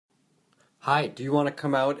Hi, do you want to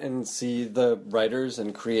come out and see the writers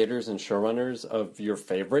and creators and showrunners of your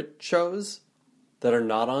favorite shows that are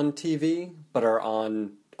not on TV, but are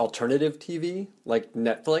on alternative TV, like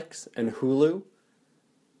Netflix and Hulu?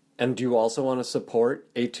 And do you also want to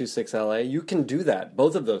support 826LA? You can do that,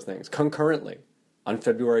 both of those things, concurrently, on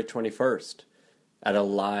February 21st at a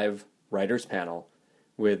live writers panel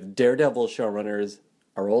with Daredevil showrunners,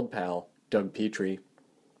 our old pal, Doug Petrie,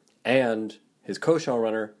 and his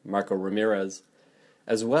co-showrunner, Marco Ramirez,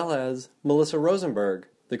 as well as Melissa Rosenberg,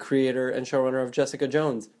 the creator and showrunner of Jessica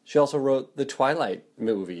Jones. She also wrote the Twilight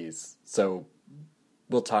movies, so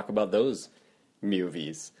we'll talk about those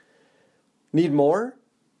movies. Need more?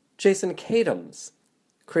 Jason Katims,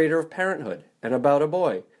 creator of Parenthood and About a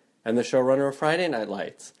Boy, and the showrunner of Friday Night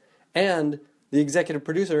Lights, and the executive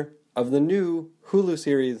producer of the new Hulu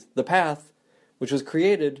series, The Path, which was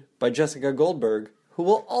created by Jessica Goldberg, who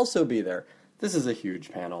will also be there. This is a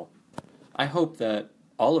huge panel. I hope that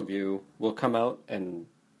all of you will come out and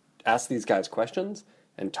ask these guys questions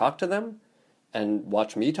and talk to them and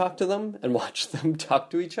watch me talk to them and watch them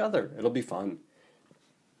talk to each other. It'll be fun.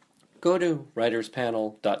 Go to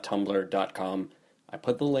writerspanel.tumblr.com. I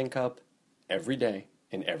put the link up every day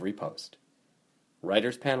in every post.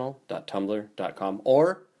 writerspanel.tumblr.com,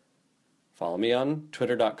 or follow me on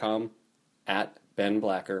twitter.com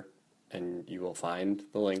 @BenBlacker, and you will find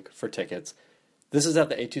the link for tickets. This is at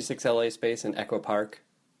the 826LA space in Echo Park,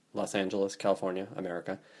 Los Angeles, California,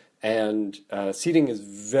 America. And seating is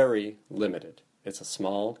very limited. It's a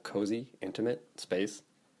small, cozy, intimate space.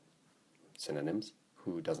 Synonyms.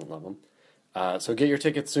 Who doesn't love them? So get your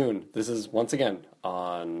tickets soon. This is, once again,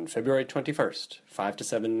 on February 21st, 5 to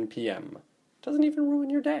 7 p.m. Doesn't even ruin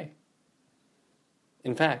your day.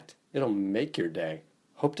 In fact, it'll make your day.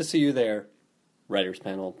 Hope to see you there.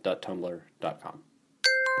 writerspanel.tumblr.com.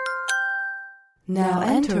 Now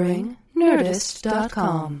entering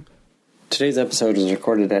Nerdist.com. Today's episode was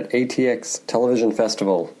recorded at ATX Television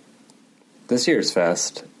Festival. This year's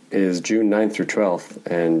fest is June 9th through 12th,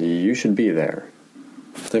 and you should be there.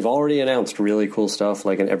 They've already announced really cool stuff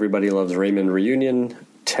like an Everybody Loves Raymond reunion,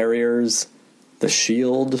 Terriers, The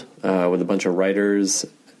Shield, with a bunch of writers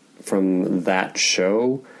from that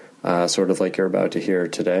show, sort of like you're about to hear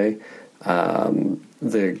today.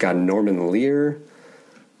 They've got Norman Lear.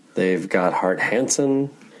 They've got Hart Hansen.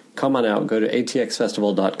 Come on out. Go to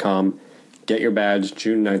atxfestival.com. Get your badge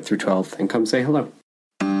June 9th through 12th and come say hello.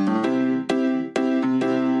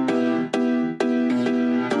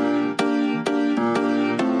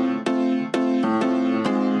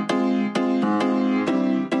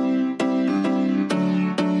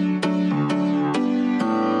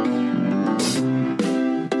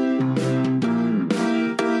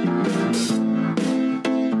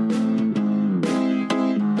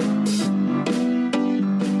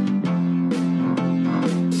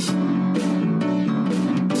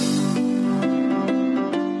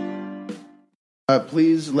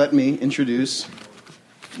 Please let me introduce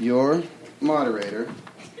your moderator,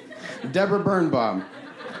 Deborah Birnbaum.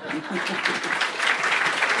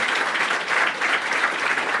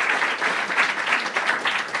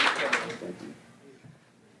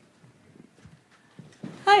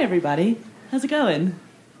 Hi, everybody. How's it going?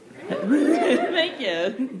 Thank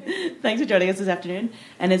you. Thanks for joining us this afternoon.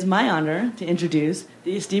 And it's my honor to introduce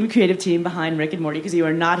the esteemed creative team behind Rick and Morty, because you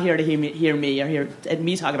are not here to hear me or hear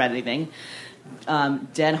me talk about anything.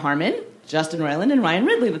 Dan Harmon, Justin Roiland, and Ryan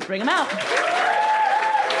Ridley. Let's bring them out.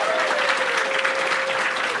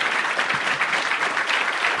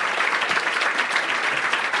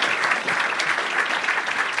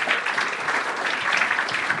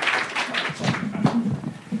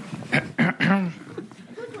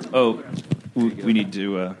 Oh, we need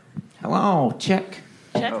to... Hello, check.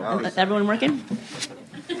 Check. Everyone working?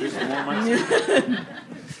 There's one more. There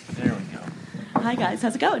we go. Hi, guys.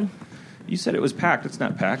 How's it going? You said it was packed. It's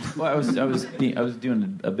not packed. Well, I was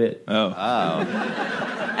doing a bit. Oh.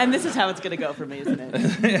 And this is how it's going to go for me, isn't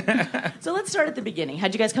it? So let's start at the beginning.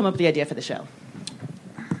 How'd you guys come up with the idea for the show?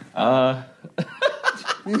 I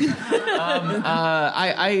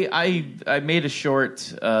made a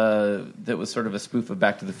short that was sort of a spoof of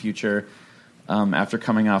Back to the Future after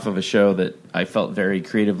coming off of a show that I felt very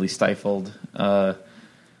creatively stifled. I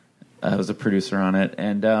was a producer on it,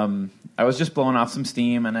 and I was just blowing off some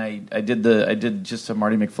steam, and I did just a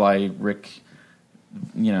Marty McFly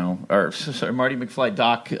Marty McFly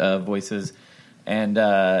Doc voices, and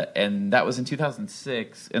that was in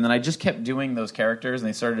 2006, and then I just kept doing those characters,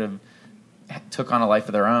 and they took on a life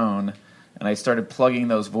of their own, and I started plugging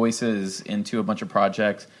those voices into a bunch of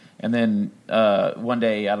projects, and then one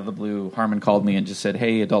day out of the blue, Harmon called me and just said,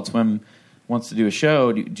 "Hey, Adult Swim wants to do a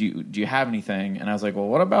show. Do you have anything? And I was like, well,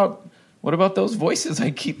 what about those voices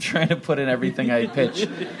I keep trying to put in everything I pitch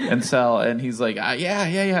and sell? And he's like,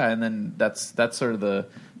 yeah. And then that's sort of the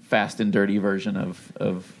fast and dirty version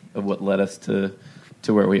of what led us to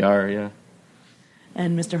where we are. Yeah.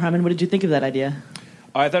 And Mr. Harmon, what did you think of that idea?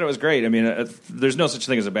 I thought it was great. I mean, there's no such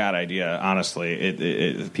thing as a bad idea,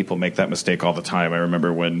 honestly. People make that mistake all the time. I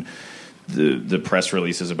remember when the press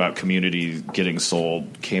releases about Community getting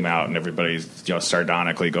sold came out, and everybody's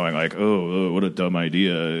sardonically going like, "Oh, what a dumb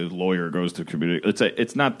idea! A lawyer goes to Community."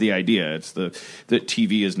 It's not the idea. It's that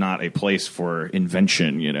TV is not a place for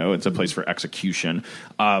invention. It's a place for execution.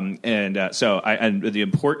 So the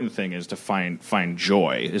important thing is to find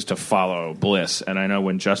joy, is to follow bliss. And I know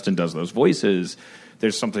when Justin does those voices,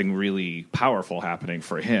 there's something really powerful happening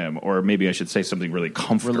for him, or maybe I should say something really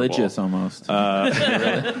comfortable, religious almost.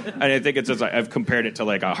 And I think it's just like, I've compared it to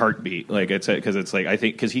like a heartbeat, like because it's like I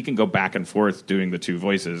think because he can go back and forth doing the two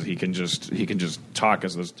voices, he can just talk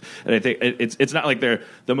as this, and I think it's not like they're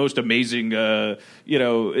the most amazing,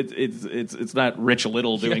 it's not Rich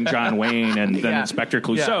Little doing John Wayne and then Inspector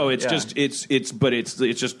Clouseau. It's just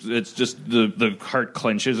the heart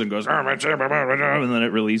clenches and goes, and then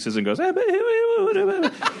it releases and goes.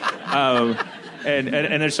 And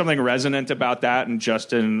there's something resonant about that, and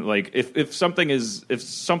Justin, like if something is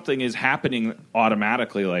happening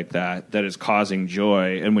automatically like that is causing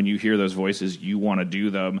joy, and when you hear those voices, you want to do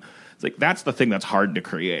them. It's like that's the thing that's hard to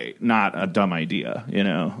create, not a dumb idea,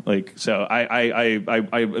 Like so, I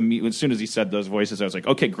as soon as he said those voices, I was like,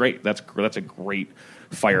 okay, great, that's a great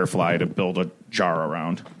firefly to build a jar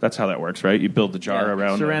around. That's how that works, right? You build the jar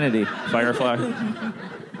around Serenity firefly.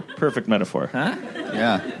 Perfect metaphor. Huh?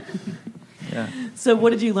 Yeah. So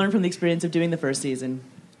what did you learn from the experience of doing the first season?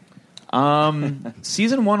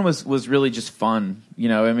 Season 1 was really just fun.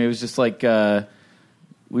 It was just like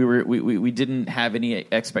we didn't have any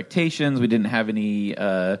expectations. We didn't have any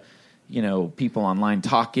people online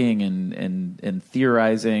talking and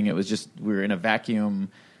theorizing. It was just we were in a vacuum.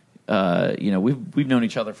 We've known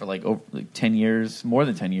each other for like 10 years, more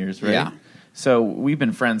than 10 years, right? Yeah. So we've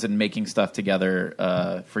been friends and making stuff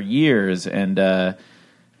together for years, and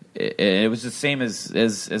it was the same as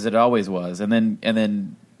it always was. And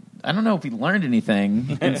then I don't know if we learned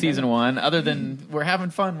anything in season 1 other than we're having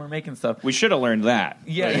fun, we're making stuff. We should have learned that.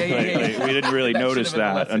 Yeah. We didn't really notice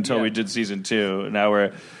that until we did season 2.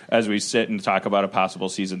 Now as we sit and talk about a possible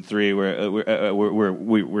season 3,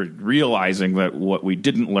 we're realizing that what we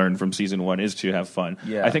didn't learn from season 1 is to have fun.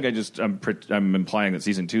 Yeah. I think I'm implying that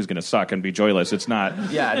season 2 is going to suck and be joyless. It's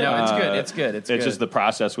not. Yeah, no, it's good. It's good. It's just the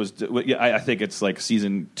process was. I think it's like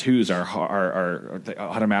season 2s are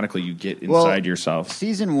automatically you get inside yourself.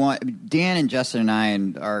 Season 1, Dan and Justin and I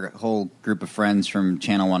and our whole group of friends from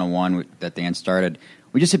Channel 101 that Dan started,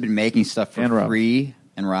 we just had been making stuff for free,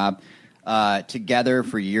 and Rob, together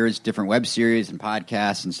for years, different web series and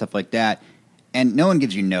podcasts and stuff like that. And no one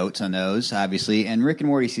gives you notes on those, obviously. And Rick and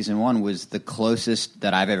Morty season 1 was the closest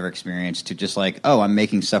that I've ever experienced to just like, oh, I'm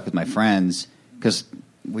making stuff with my friends, because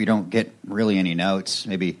we don't get really any notes.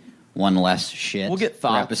 Maybe one less shit. We'll get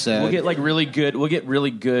thoughts. Per episode. We'll get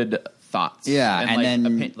really good thoughts. Yeah, and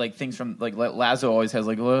then like things from like Lazo always has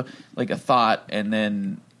like a thought, and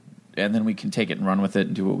then we can take it and run with it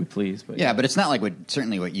and do what we please. But but it's not like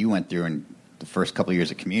certainly what you went through in the first couple of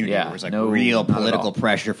years of Community, where it was like no, real political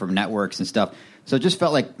pressure from networks and stuff. So it just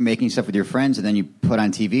felt like making stuff with your friends, and then you put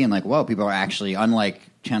on TV and like, whoa, people are actually, unlike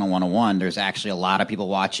Channel 101, there's actually a lot of people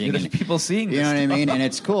watching. There's people seeing this. You know what I mean? And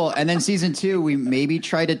it's cool. And then season 2, we maybe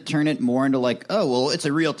tried to turn it more into like, oh, well, it's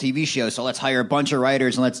a real TV show, so let's hire a bunch of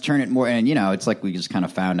writers and let's turn it more. And, it's like we just kind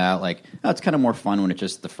of found out like, oh, it's kind of more fun when it's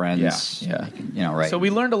just the friends. Yeah. Right. So we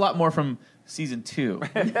learned a lot more from season 2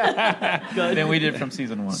 than we did from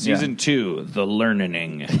season 1. Season 2, the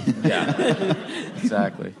learning. Yeah,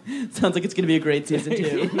 exactly. Sounds like it's going to be a great season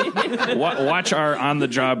 2. Watch our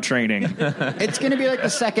on-the-job training. It's going to be like the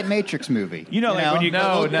second Matrix movie. When you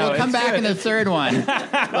No, we'll come back in the third one,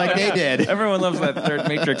 like they did. Everyone loves that third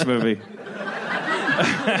Matrix movie.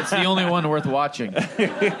 It's the only one worth watching.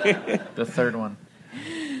 The third one.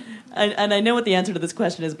 And I know what the answer to this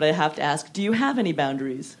question is, but I have to ask, do you have any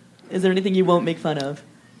boundaries? Is there anything you won't make fun of?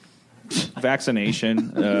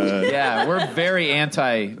 Vaccination. We're very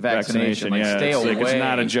anti-vaccination. Like, stay away. It's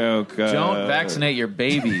not a joke. Don't vaccinate your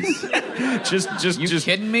babies. Just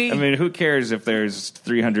kidding me? I mean, who cares if there's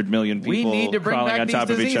 300 million people we need to bring crawling back on these top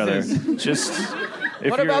diseases. of each other?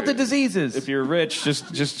 What about the diseases? If you're rich,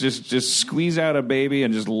 just squeeze out a baby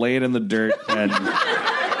and just lay it in the dirt and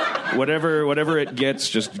whatever it gets,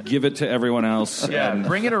 just give it to everyone else. Yeah, and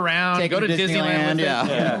bring it around. Take Go it to to Disneyland.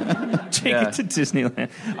 Disneyland, With Take it to Disneyland.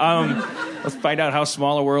 Let's find out how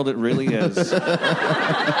small a world it really is. Have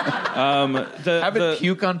it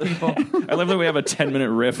puke on people. I love that we have a 10-minute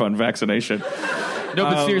riff on vaccination. No,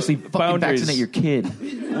 but seriously, fucking boundaries. vaccinate your kid.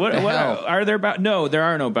 What are there? No, there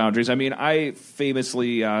are no boundaries. I mean, I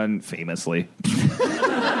famously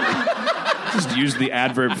just used the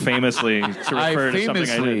adverb famously to refer to something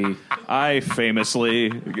I did. I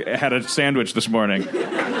famously had a sandwich this morning.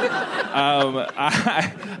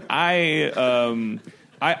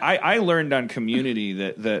 I learned on Community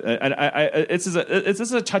that this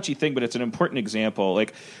is a touchy thing, but it's an important example.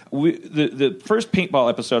 Like the first paintball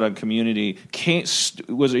episode on Community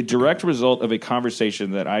was a direct result of a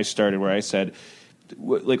conversation that I started where I said,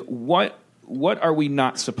 like, what are we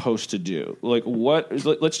not supposed to do? Like,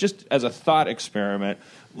 let's just, as a thought experiment,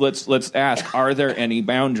 let's ask, are there any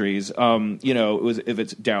boundaries? If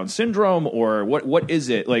it's Down syndrome or what is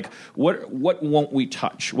it? Like, what won't we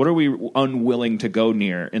touch? What are we unwilling to go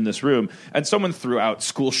near in this room? And someone threw out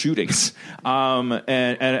school shootings.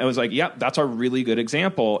 And I was like, yep, that's a really good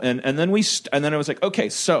example. And then I was like, okay,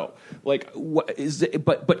 so like, what is it?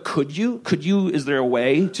 But could you, is there a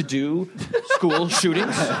way to do school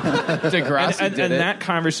shootings? And that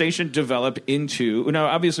conversation developed into, now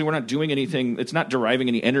obviously we're not doing anything, it's not deriving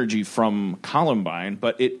any energy from Columbine,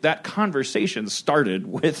 but that conversation started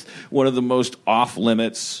with one of the most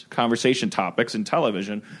off-limits conversation topics in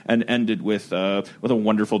television and ended with a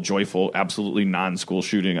wonderful, joyful, absolutely non-school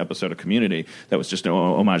shooting episode of Community that was just an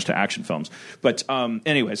homage to action films. But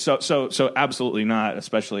anyway, so absolutely not,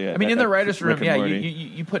 especially in the writer's room,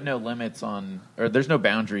 you put no limits on, or there's no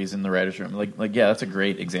boundaries in the writer's room. Like that's a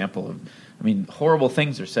great example of, horrible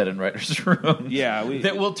things are said in writers' room. Yeah,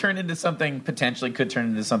 that will turn into something, potentially could turn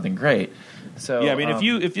into something great. So yeah,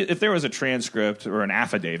 if there was a transcript or an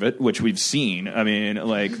affidavit, which we've seen,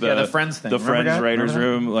 the Friends thing, the Friends writers'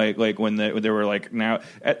 room, like when they were like, now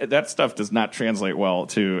that stuff does not translate well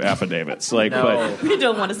to affidavits. Like, no. but we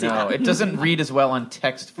don't want to see that. It doesn't read as well on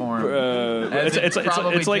text form.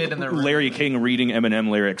 It's like Larry King reading Eminem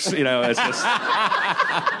lyrics. It's just.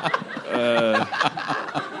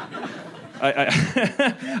 I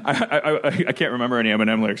can't remember any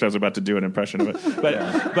Eminem lyrics. I was about to do an impression of it,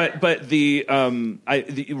 but the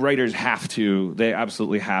writers they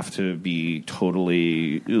absolutely have to be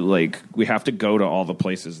totally, like, we have to go to all the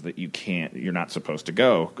places that you're not supposed to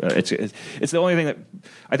go. It's the only thing that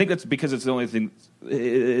I think that's because it's the only thing.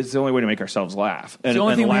 It's the only way to make ourselves laugh. It's the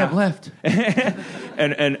only thing we have left.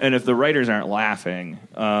 and if the writers aren't laughing,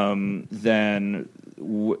 then.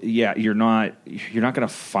 You're not going to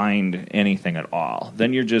find anything at all.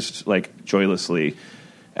 Then you're just like joylessly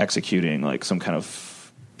executing like some kind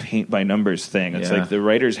of paint by numbers thing. It's like the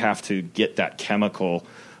writers have to get that chemical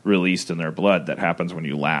released in their blood that happens when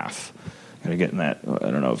you laugh. Gotta get in that. I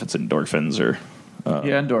don't know if it's endorphins or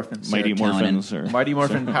endorphins, Mighty Morphins or Mighty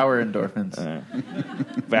Morphin power endorphins.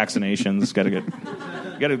 Vaccinations. You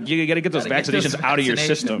gotta get those vaccinations out of your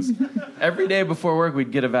system. Every day before work,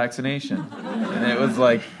 we'd get a vaccination, and it was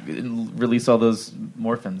like release all those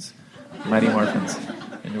morphins, Mighty Morphins,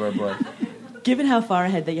 into our blood. Given how far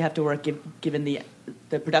ahead that you have to work, given the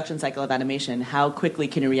production cycle of animation, how quickly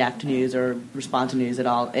can you react to news or respond to news at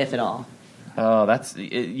all, if at all? Oh, that's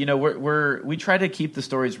we try to keep the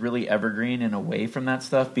stories really evergreen and away from that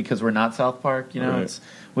stuff because we're not South Park. Right. It's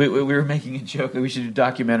we were making a joke that we should do a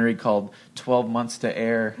documentary called 12 Months to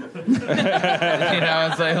Air.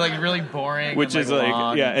 It's like really boring. Which is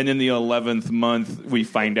long. and in the 11th month we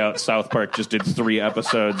find out South Park just did 3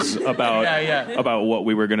 episodes about about what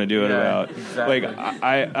we were going to do it about. Exactly.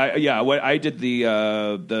 Like what I did the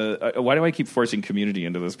why do I keep forcing Community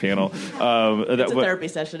into this panel? It's a therapy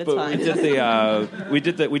session. It's fine. We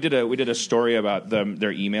did a story about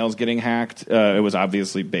their emails getting hacked. It was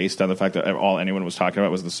obviously based on the fact that all anyone was talking about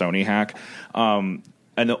was the Sony hack.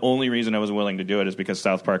 And the only reason I was willing to do it is because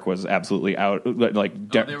South Park was absolutely out,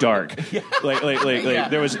 dark.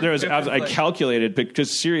 There was. I calculated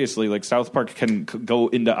because seriously, like South Park can go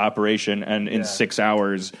into operation and in 6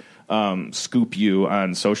 hours. Scoop you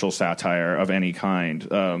on social satire of any kind.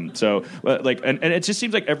 And it just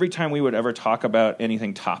seems like every time we would ever talk about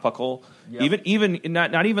anything topical, even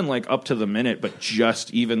not even like up to the minute, but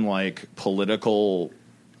just even like political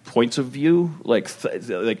points of view,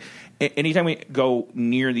 anytime we go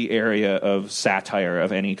near the area of satire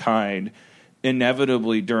of any kind,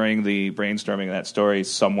 inevitably during the brainstorming of that story,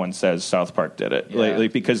 someone says South Park did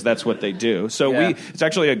it, because that's what they do. So it's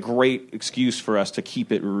actually a great excuse for us to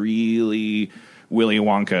keep it really, Willy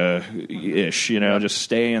Wonka-ish, just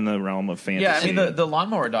stay in the realm of fantasy. Yeah, I mean the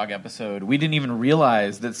Lawnmower Dog episode, we didn't even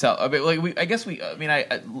realize that.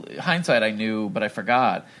 Hindsight, I knew, but I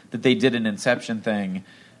forgot that they did an Inception thing,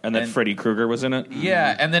 and that Freddy Krueger was in it.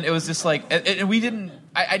 Yeah, and then it was just like, and we didn't.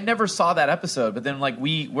 I never saw that episode, but then like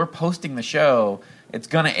we're posting the show. It's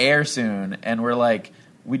gonna air soon, and we're like.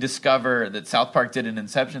 We discover that South Park did an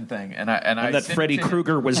Inception thing, and that Freddy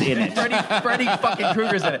Krueger was in it. Freddy fucking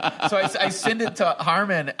Krueger's in it. So I send it to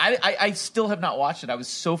Harmon. I still have not watched it. I was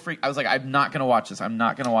so freaked. I was like, I'm not going to watch this. I'm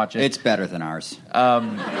not going to watch it. It's better than ours.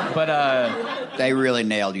 But they really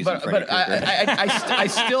nailed using Freddy Krueger. I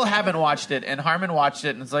still haven't watched it, and Harmon watched it,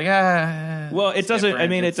 and it's like, Well, it doesn't. I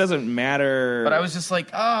mean, it doesn't matter. But I was just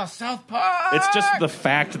like, South Park. It's just the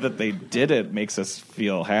fact that they did it makes us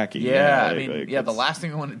feel hacky. Yeah, the last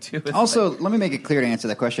thing I want to do is also, let me make it clear to answer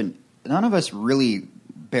that question. None of us really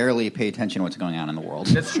barely pay attention to what's going on in the world.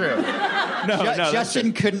 That's true.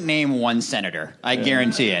 Justin couldn't name one senator. I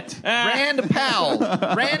guarantee it. Rand Powell.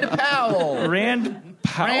 But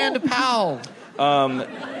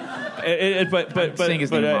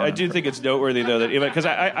I do think it's noteworthy though that because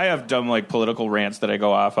I have dumb like political rants that I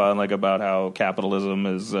go off on like about how capitalism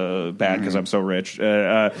is bad because I'm so rich.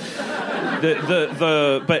 But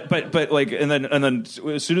like and then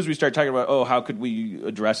as soon as we start talking about how could we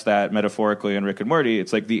address that metaphorically in Rick and Morty,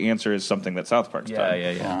 it's like the answer is something that South Park's done.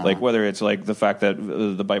 Yeah. Like whether it's like the fact that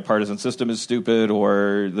the bipartisan system is stupid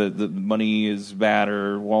or the money is bad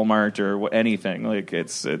or Walmart or anything, like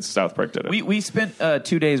it's South Park did it. We spent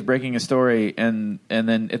 2 days breaking a story, and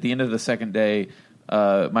then at the end of the second day,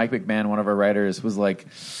 Mike McMahon, one of our writers, was like,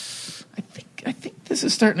 I think this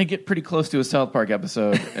is starting to get pretty close to a South Park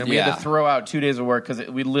episode, and we had to throw out 2 days of work because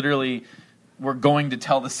we literally were going to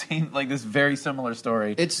tell the same, like this very similar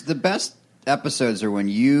story. It's the best episodes are when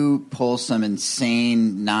you pull some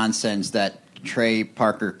insane nonsense that Trey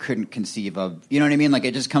Parker couldn't conceive of. You know what I mean? Like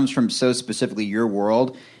it just comes from so specifically your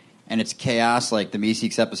world. And it's chaos. Like the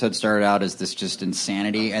Meeseeks episode started out as this just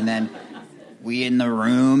insanity, and then we in the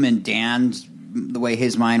room, and Dan's the way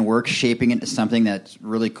his mind works, shaping it into something that's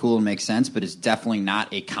really cool and makes sense, but is definitely not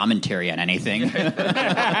a commentary on anything.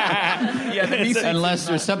 Unless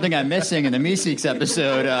there's something I'm missing in the Meeseeks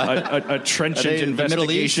episode. A trenchant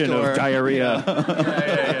investigation of diarrhea.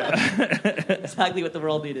 Exactly what the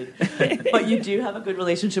world needed. But you do have a good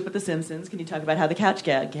relationship with The Simpsons. Can you talk about how the couch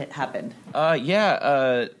gag happened? I,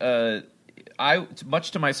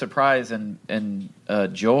 much to my surprise and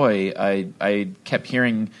joy, I kept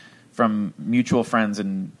hearing from mutual friends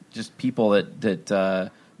and just people that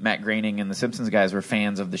Matt Groening and the Simpsons guys were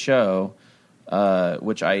fans of the show,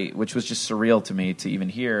 which was just surreal to me to even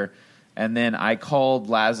hear. And then I called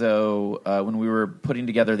Lazo when we were putting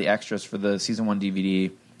together the extras for the season 1 DVD.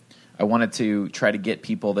 I wanted to try to get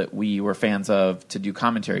people that we were fans of to do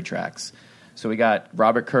commentary tracks. So we got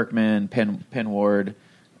Robert Kirkman, Penn Ward.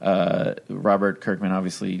 Robert Kirkman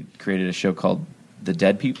obviously created a show called The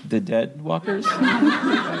Dead Walkers.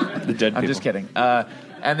 The Dead I'm just kidding.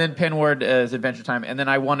 And then Penn Ward is Adventure Time. And then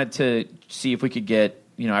I wanted to see if we could get,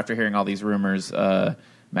 after hearing all these rumors,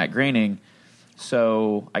 Matt Groening.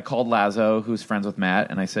 So I called Lazo, who's friends with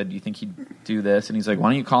Matt, and I said, "Do you think he'd do this?" And he's like, "Why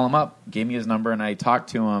don't you call him up?" Gave me his number, and I talked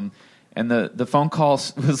to him. And the phone call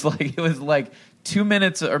was like 2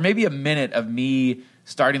 minutes or maybe a minute of me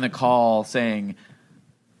starting the call saying,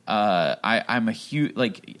 I'm a huge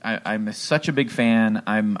I'm such a big fan.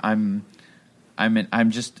 I'm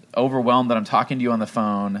just overwhelmed that I'm talking to you on the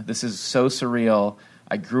phone. This is so surreal.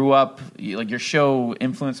 I grew up your show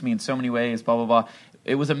influenced me in so many ways. Blah blah blah.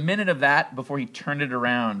 It was a minute of that before he turned it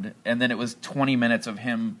around, and then it was 20 minutes of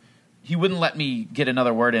him. He wouldn't let me get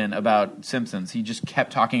another word in about Simpsons. He just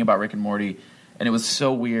kept talking about Rick and Morty. And it was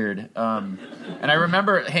so weird. And I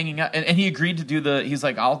remember hanging up, and he agreed to do he's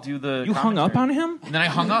like, I'll do the You hung up on him? And then I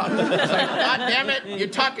hung up. I was like, God damn it, you're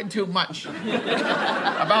talking too much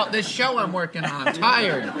about this show I'm working on. I'm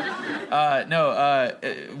tired.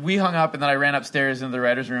 We hung up, and then I ran upstairs into the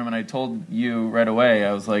writer's room, and I told you right away.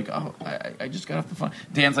 I was like, I just got off the phone.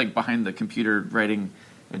 Dan's like behind the computer writing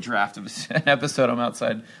a draft of an episode. I'm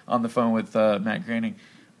outside on the phone with Matt Groening.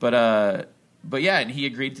 But yeah, and he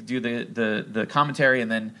agreed to do the commentary,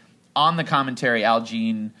 and then on the commentary, Al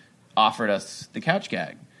Jean offered us the couch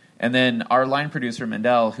gag. And then our line producer,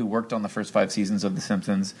 Mendel, who worked on the first 5 seasons of The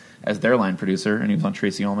Simpsons as their line producer, and he was on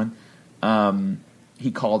Tracy Ullman,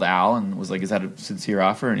 he called Al and was like, "Is that a sincere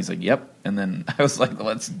offer?" And he's like, "Yep." And then I was like,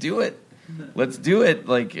 "Let's do it. Let's do it."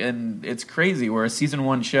 And it's crazy. We're a season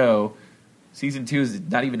 1 show. Season 2 is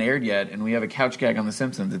not even aired yet, and we have a couch gag on The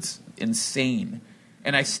Simpsons. It's insane.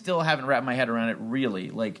 And I still haven't wrapped my head around it,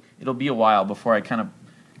 really. It'll be a while before I kind of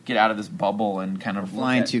get out of this bubble and kind of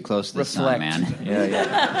Flying too close to the sun, man.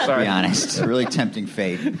 Yeah. To be honest, it's a really tempting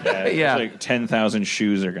fate. It's like 10,000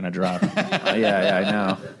 shoes are going to drop. I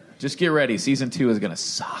know. Just get ready. Season 2 is going to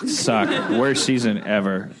suck. Worst season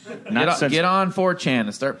ever. Get on 4chan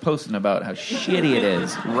and start posting about how shitty it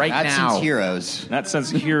is Not now. since Heroes. Not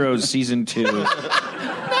since Heroes Season 2.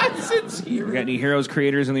 Not since Heroes. We got any Heroes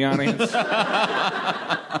creators in the audience?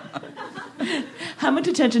 How much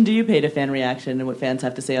attention do you pay to fan reaction and what fans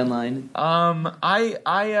have to say online? I'm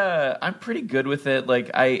pretty good with it.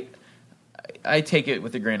 Like I take it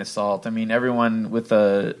with a grain of salt. I mean, everyone with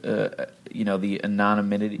the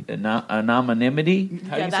anonymity. Yeah,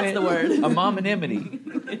 that's the word. Anonymity.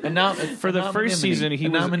 For the first season, he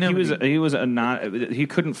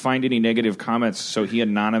couldn't find any negative comments, so he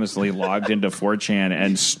anonymously logged into 4chan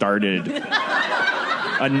and started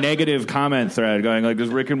a negative comment thread going like, "This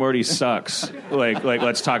Rick and Morty sucks." Like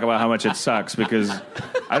let's talk about how much it sucks, because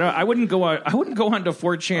I wouldn't go onto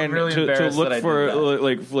 4chan really to look for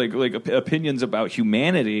like opinions about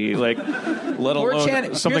humanity, like let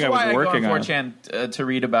alone something I was working on. 4chan to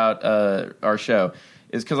read about our show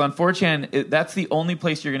is because on 4chan that's the only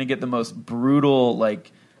place you're going to get the most brutal,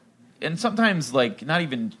 like, and sometimes like not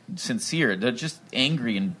even sincere. They're just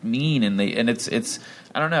angry and mean, and it's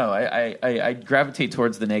I don't know. I gravitate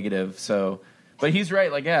towards the negative. So, but he's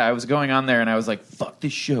right. Like, yeah, I was going on there and I was like, fuck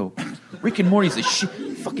this show. Rick and Morty's the shit.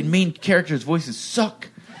 Fucking main characters' voices suck.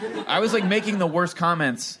 I was like making the worst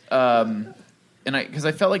comments, and because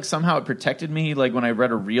I felt like somehow it protected me. Like when I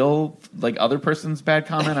read a real like other person's bad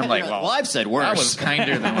comment, I'm like, well, I've said worse. That was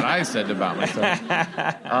kinder than what I said about myself.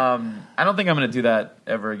 I don't think I'm going to do that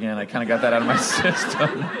ever again. I kind of got that out of my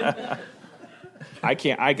system. I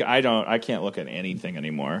can't look at anything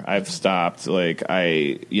anymore. I've stopped. Like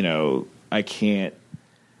I can't.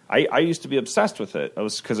 I used to be obsessed with it.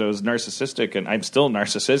 Because I was narcissistic, and I'm still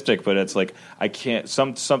narcissistic. But it's like I can't.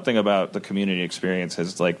 Something about the community experience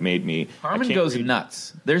has like made me. Harmon goes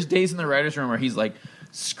nuts. There's days in the writers' room where he's like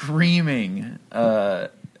screaming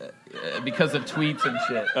because of tweets and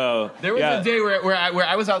shit. Oh, there was a day where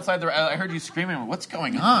I was outside. I heard you screaming. What's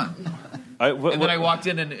going on? And then I walked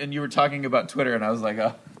in and you were talking about Twitter, and I was like,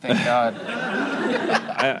 oh, thank God.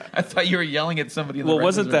 I thought you were yelling at somebody in the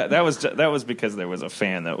wasn't that was because there was a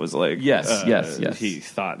fan that was like, yes. He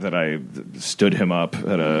thought that I stood him up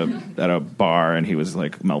at a bar, and he was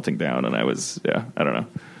like melting down, and I don't know.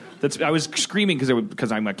 I was screaming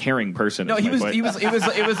because I'm a caring person. No, it was like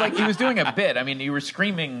he was doing a bit. I mean, you were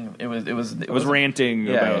screaming. It was ranting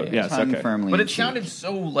about yes, okay. Firmly but it sounded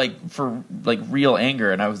so like for like real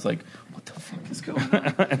anger, and I was like, what the fuck is going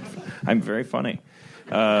on? I'm very funny.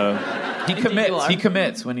 He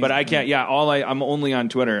commits when he's... But I can't. Yeah, I'm only on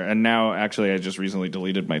Twitter, and now actually I just recently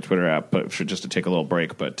deleted my Twitter app, but just to take a little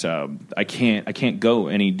break. But I can't go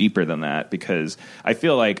any deeper than that, because I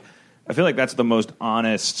feel like that's the most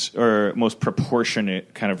honest or most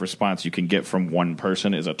proportionate kind of response you can get from one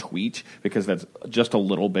person is a tweet, because that's just a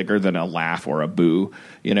little bigger than a laugh or a boo.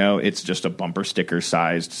 It's just a bumper sticker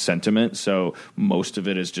sized sentiment. So most of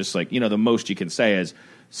it is just like, the most you can say is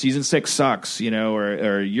season 6 sucks,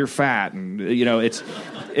 or you're fat, and it's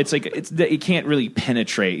like it can't really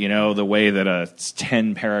penetrate, the way that a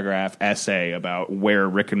 10-paragraph essay about where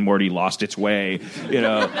Rick and Morty lost its way,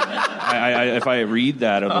 if I read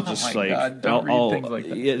that, it'll just like God, don't read things like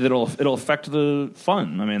that. It'll affect the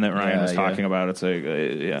fun. I mean, that Ryan was talking about. It's like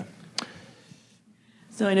yeah.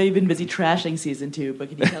 So I know you've been busy trashing season 2, but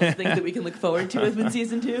can you tell us things that we can look forward to with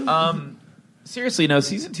season 2? Seriously, no.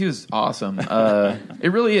 Season 2 is awesome.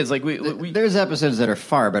 It really is. Like there's episodes that are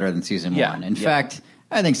far better than season 1. In fact,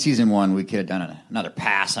 I think season 1 we could have done another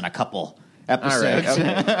pass on a couple episodes. All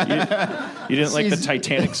right, okay. You didn't like the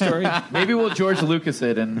Titanic story? Maybe we'll George Lucas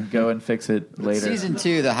it and go and fix it later. Season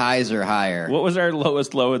 2, the highs are higher. What was our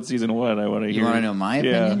lowest low in season 1? I want to hear. You want to know my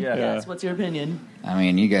opinion? Yeah. Yes. What's your opinion? I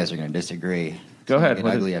mean, you guys are going to disagree. Go ahead. It's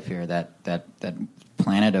ugly up here. That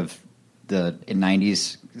planet of the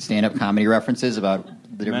 90s stand-up comedy references about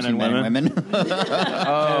the difference between men and women.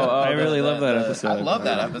 I really love that episode. I love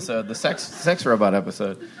that episode. The sex robot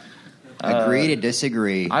episode. Agree to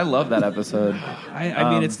disagree. I love that episode.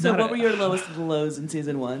 I mean, it's so. not. What were your lowest of the lows in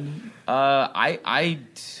season 1? I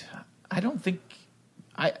don't think.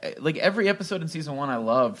 I like every episode in season 1. I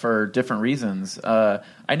love for different reasons.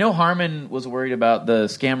 I know Harmon was worried about the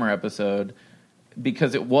scammer episode,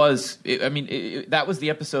 because that was the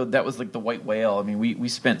episode that was like the white whale. I mean, we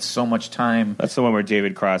spent so much time. That's the one where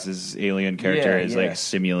David Cross's alien character is like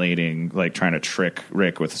simulating, like trying to trick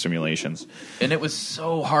Rick with simulations. And it was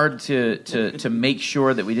so hard to make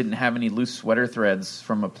sure that we didn't have any loose sweater threads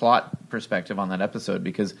from a plot perspective on that episode,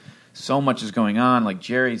 because so much is going on. Like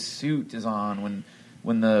Jerry's suit is on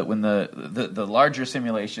when the larger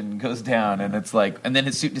simulation goes down, and it's like, and then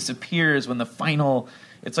his suit disappears when the final.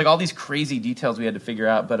 It's like all these crazy details we had to figure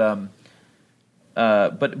out, but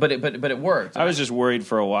it worked. I was just worried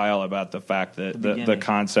for a while about the fact that the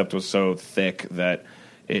concept was so thick that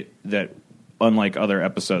unlike other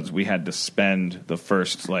episodes, we had to spend the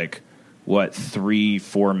first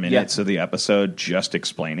 3-4 minutes of the episode just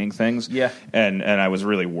explaining things. Yeah. And I was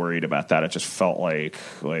really worried about that. It just felt like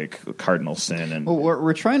cardinal sin. And well,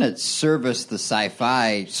 we're trying to service the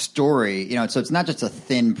sci-fi story, so it's not just a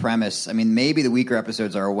thin premise. I mean, maybe the weaker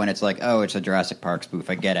episodes are when it's like, oh, it's a Jurassic Park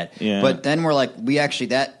spoof. I get it. Yeah. But then we're like, we want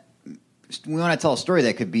to tell a story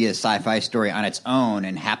that could be a sci-fi story on its own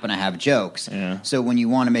and happen to have jokes. Yeah. So when you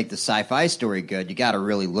want to make the sci-fi story good, you got to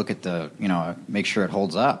really look at make sure it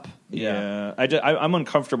holds up. Yeah, I'm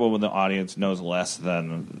uncomfortable when the audience knows less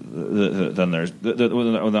than there's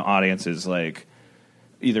when the audience is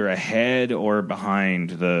either ahead or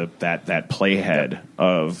behind that playhead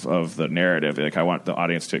of the narrative. I want the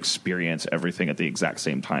audience to experience everything at the exact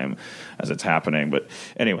same time as it's happening. But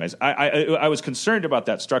anyways, I was concerned about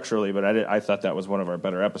that structurally, but I thought that was one of our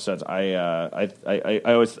better episodes. I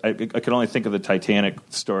could only think of the Titanic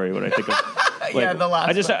story when I think of the last.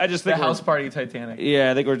 I just think the house party Titanic.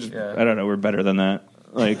 Yeah, I think we're just. Yeah. I don't know. We're better than that.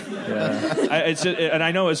 And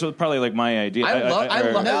I know it's probably my idea. I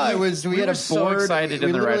love. No, it was. We had a board. So excited we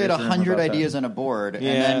in the literally had writers' room 100 about ideas that. on a board, and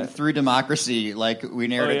then through democracy, we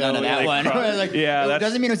narrowed it down to that one. It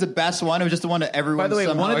doesn't mean it was the best one. It was just the one that everyone. By the way,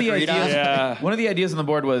 somehow agreed on. One of the ideas on the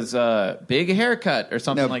board was big haircut or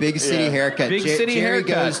something. No, big city haircut. Big city Jerry haircut.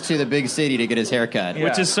 goes to the big city to get his haircut.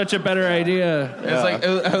 which is such a better idea.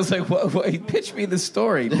 I was like, what? Pitch me the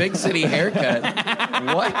story. Big city haircut.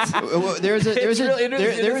 What? There's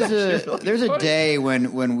a day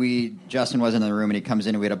when Justin wasn't in the room and he comes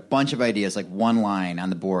in and we had a bunch of ideas, like one line on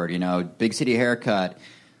the board, big city haircut,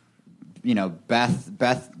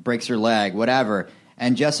 Beth breaks her leg, whatever.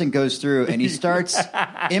 And Justin goes through and he starts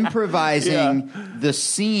improvising the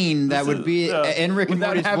scene that would be in Rick and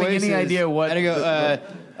Without Morty's having voices. any idea what. And I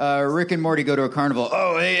go, Rick and Morty go to a carnival.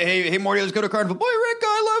 Oh, hey, Morty, let's go to a carnival. Boy, Rick,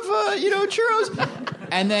 I love churros.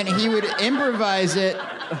 And then he would improvise it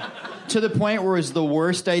to the point where it was the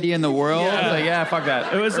worst idea in the world. I was like, fuck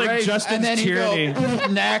that. It was like Justin's and then tyranny. He'd go,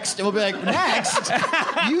 next. And we'll be like, next?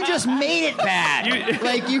 You just made it bad.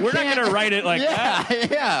 We're not going to write it like that.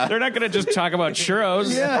 Yeah. They're not going to just talk about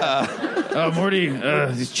churros. Yeah. Oh, Morty,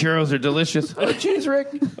 these churros are delicious. Oh, jeez, Rick.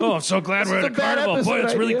 Oh, I'm so glad we're is at a a bad carnival. Boy, episode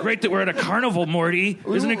it's really idea. great that we're at a carnival, Morty.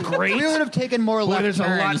 Isn't it great? We would have taken more left there's a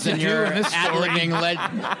lot turns to than do your in this story. ad-libbing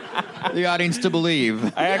led the audience to believe.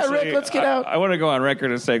 Rick, let's get out. I want to go on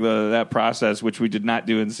record as saying that process, which we did not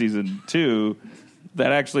do in season 2,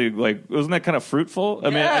 that actually, wasn't that kind of fruitful? I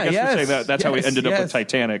mean, I guess we're saying that's how we ended up with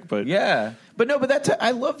Titanic, but... Yeah. But no,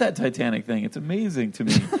 I love that Titanic thing. It's amazing to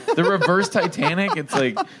me. The reverse Titanic, it's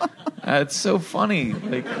it's so funny. I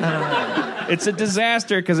don't know. It's a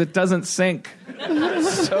disaster because it doesn't sink.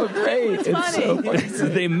 It's so great. It's so funny.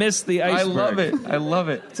 They missed the iceberg. I love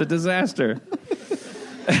it. It's a disaster.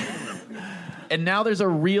 And now there's a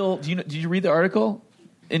real... Did you read the article?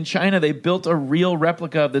 In China, they built a real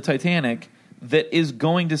replica of the Titanic that is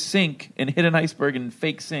going to sink and hit an iceberg and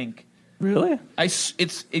fake sink. Really?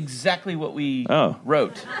 It's exactly what we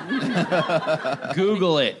wrote.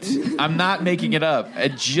 Google it. I'm not making it up.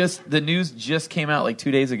 The news just came out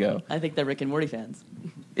 2 days ago. I think they're Rick and Morty fans.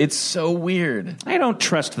 It's so weird. I don't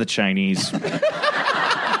trust the Chinese.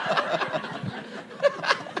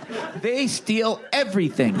 They steal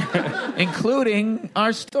everything, including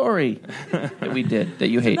our story that we did, that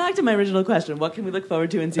you hate. Back to my original question. What can we look forward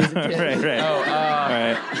to in season 2? Right. All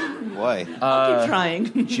right. Boy. I'll keep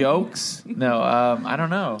trying. Jokes? No, I don't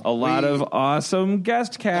know. A lot of awesome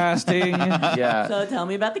guest casting. Yeah. So tell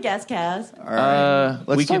me about the guest cast. All right.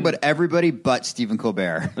 Let's talk can- about everybody but Stephen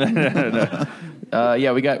Colbert. we got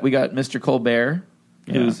Mr. Colbert,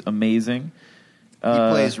 who's amazing. He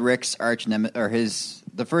plays Rick's arch nemesis, or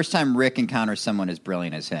the first time Rick encounters someone as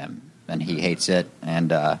brilliant as him, and he hates it.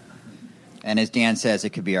 And as Dan says,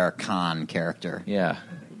 it could be our Khan character. Yeah,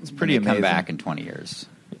 it's pretty When they amazing. come back in 20 years.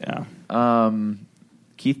 Yeah.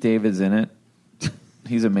 Keith David's in it.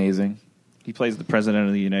 He's amazing. He plays the president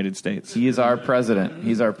of the United States. He is our president.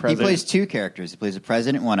 He's our He president. plays two characters. He plays the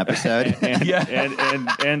president in one episode.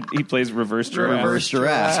 and he plays reverse giraffe. Reverse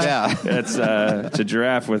giraffe, yeah. It's a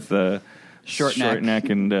giraffe with Short neck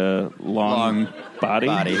and long body.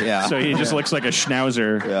 yeah. So he just looks like a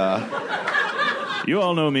schnauzer. Yeah. You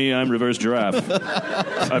all know me. I'm reverse giraffe.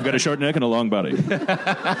 I've got a short neck and a long body.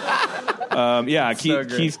 Yeah, So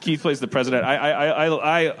Keith plays the president.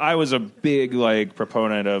 I was a big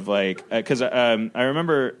proponent of because I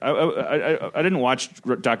remember I didn't watch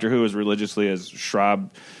Doctor Who as religiously as Schraub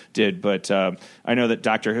did, but I know that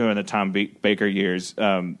Doctor Who in the Tom Baker years,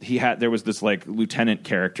 there was this lieutenant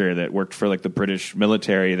character that worked for the British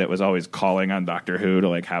military that was always calling on Doctor Who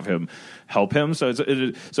to have him help him. So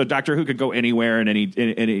so Doctor Who could go anywhere in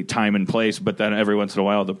any time and place, but then every once in a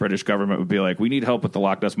while the British government would be like, "We need help with the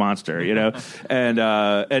Loch Ness Monster,"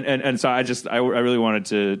 and so I really wanted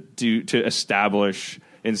to establish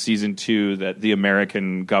in season 2 that the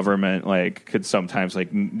American government could sometimes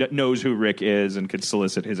knows who Rick is and could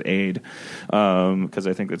solicit his aid, because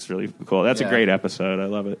I think that's really cool. That's a great episode. I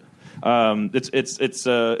love it.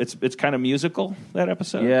 It's kind of musical, that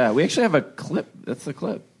episode. Yeah, we actually have a clip. That's the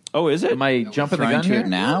clip. Oh, is it? Am I jumping the gun to here it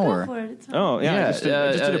now, Go or for it. It's fine. Oh yeah, just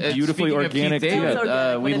did a beautifully speaking of organic. Keith David, It's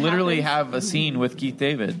organic we when it literally happens. have a scene with Keith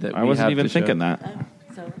David that I we wasn't have even to show. thinking that.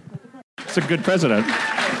 So, It's a good president.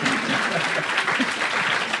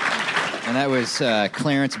 And that was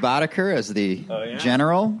Clarence Boddicker as the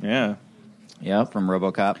general Yeah. Yeah, from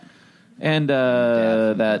RoboCop. and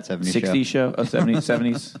from that 70s 60s show,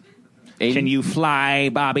 70s, 80s. Can you fly,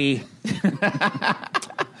 Bobby?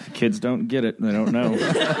 Kids don't get it. They don't know.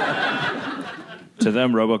 To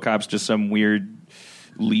them, RoboCop's just some weird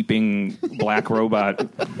leaping black robot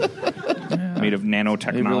made of They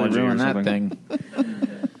nanotechnology really or ruined that something. thing.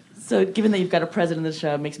 so, given that you've got a president of the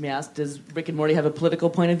show, it makes me ask: does Rick and Morty have a political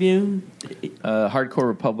point of view? Hardcore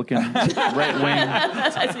Republican, right wing.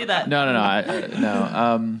 I see that. No,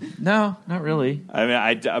 not really. I mean,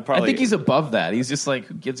 I probably. I think he's above that. He's just who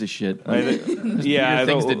gives a shit? yeah,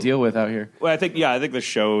 Things to deal with out here. Well, I think the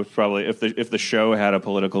show probably if the show had a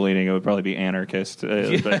political leaning, it would probably be anarchist,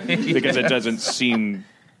 but, because it doesn't seem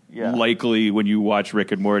likely when you watch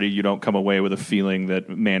Rick and Morty, you don't come away with a feeling that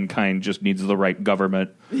mankind just needs the right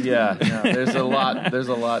government. Yeah, no, there's a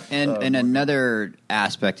lot. And another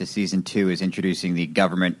aspect of season 2 is introducing the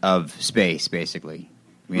government of space, basically.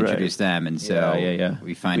 We introduce them, and so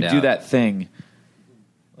we find out. do that thing.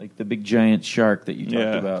 Like the big giant shark that you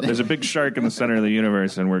talked about. There's a big shark in the center of the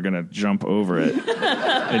universe, and we're going to jump over it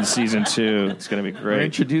in season 2. It's going to be We're great.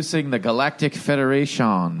 introducing the Galactic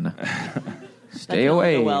Federation. Stay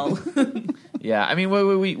away. Well, Yeah, I mean,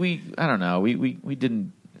 we I don't know. We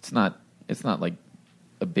didn't. It's not like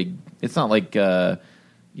a big. It's not like in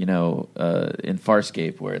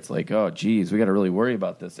Farscape where it's like, oh, geez, we got to really worry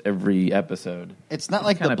about this every episode. It's not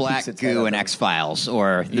like the kinda black peeks its head goo up in and- X-Files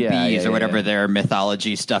or the Yeah, bees yeah, or whatever yeah. their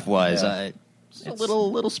mythology stuff was. Yeah. It's a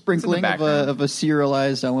little sprinkling background. of a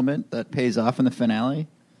serialized element that pays off in the finale.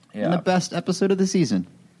 Yeah. And the best episode of the season.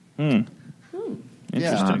 Yeah,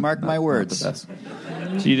 Interesting. mark my Not words. the best.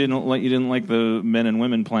 So you didn't like the Men and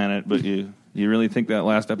Women Planet, but you really think that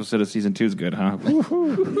last episode of season 2 is good, huh?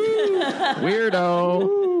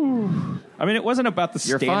 Weirdo. I mean, it wasn't about the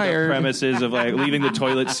You're stand-up fired. premises of leaving the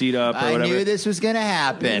toilet seat up or I whatever. knew this was going to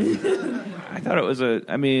happen. I thought it was all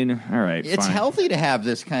right. It's fine. healthy to have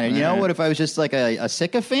this kind of, what if I was just like a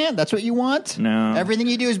sycophant? That's what you want? No. Everything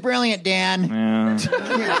you do is brilliant, Dan. Yeah.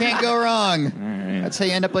 You can't go wrong. right. That's how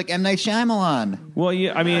you end up like M. Night Shyamalan. Well,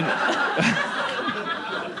 yeah, I mean,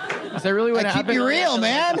 Is that really what I keep happened? you real,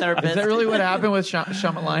 man. Is that really what happened with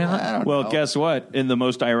Shyamalan? well, guess what? In the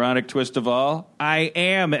most ironic twist of all, I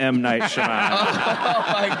am M. Night Shyamalan.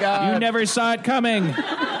 Oh my god! You never saw it coming.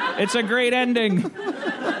 It's a great ending.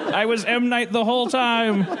 I was M. Night the whole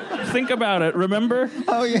time. Think about it. Remember?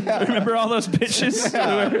 Oh, yeah. Remember all those bitches?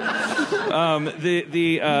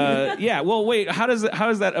 Yeah. Well, wait. How is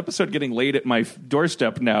that episode getting laid at my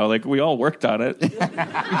doorstep now? Like we all worked on it.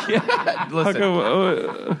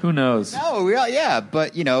 Listen, who knows? No,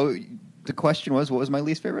 but, the question was, what was my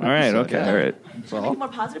least favorite All right. episode? Okay. Yeah. All right. That's make all. it more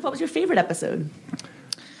positive. What was your favorite episode?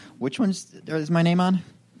 Which one's is my name on?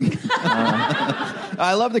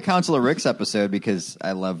 I love the Council of Ricks episode because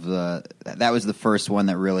I love that was the first one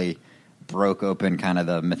that really broke open kind of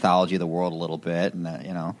the mythology of the world a little bit, and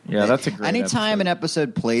Yeah, that's a great Anytime episode. an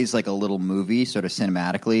episode plays like a little movie, sort of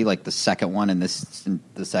cinematically, like the second one in the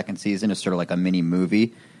second season is sort of like a mini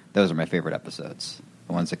movie. Those are my favorite episodes.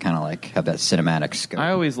 The ones that kind of like have that cinematic scope. I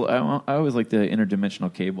always like the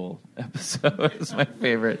interdimensional cable episode. It's my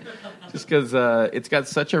favorite, just because it's got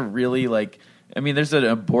such a really there's an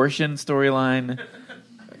abortion storyline,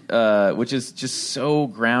 which is just so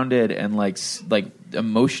grounded and like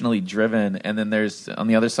emotionally driven, and then there's on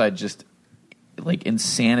the other side just like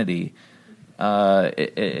insanity.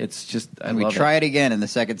 It's just and we try it again in the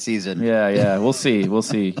second season. Yeah, we'll see.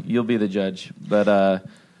 You'll be the judge, but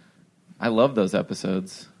I love those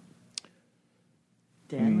episodes.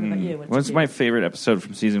 Dan, what about you? What's my favorite episode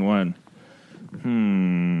from season 1?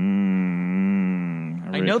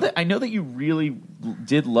 I know that you really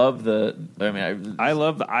did love the. I mean, I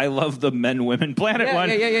love the Men Women Planet one.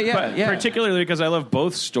 Yeah. Particularly because I love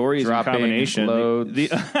both stories Dropping in combination. loads.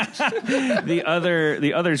 The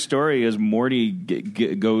other story is Morty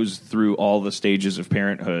goes through all the stages of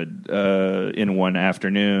parenthood in one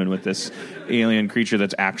afternoon with this alien creature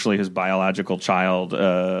that's actually his biological child,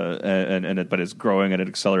 but it's growing at an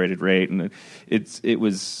accelerated rate, and it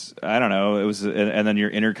was I don't know, it was, and then you're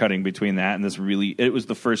intercutting between that and this really. It was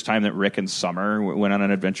the first time that Rick and Summer went on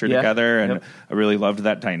an adventure together, and I really loved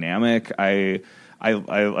that dynamic. I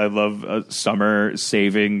love Summer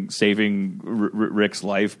saving Rick's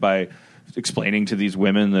life by explaining to these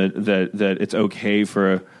women that it's okay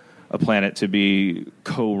for a planet to be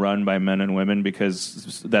co-run by men and women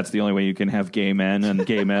because that's the only way you can have gay men, and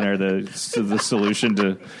gay men are the solution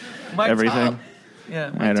to everything. Top.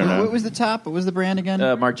 Yeah, I don't know. What was the top? What was the brand again?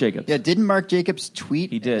 Marc Jacobs. Yeah, didn't Marc Jacobs tweet?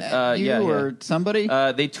 He did. Or somebody?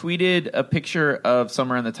 They tweeted a picture of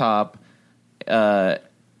Summer on the top,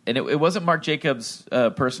 and it wasn't Marc Jacobs'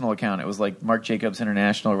 personal account. It was like Marc Jacobs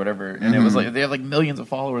International or whatever, and it was like they have like millions of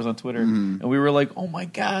followers on Twitter, and we were like, "Oh my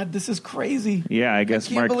god, this is crazy!" Yeah, I guess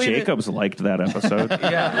Marc Jacobs liked that episode.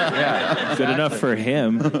 yeah, Good enough for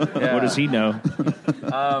him. Yeah. What does he know?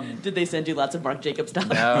 Did they send you lots of Marc Jacobs stuff?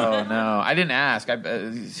 No, I didn't ask.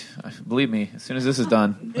 Believe me, as soon as this is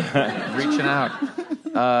done, reaching out.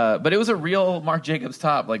 But it was a real Marc Jacobs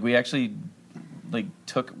top. Like we actually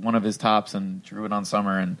took one of his tops and drew it on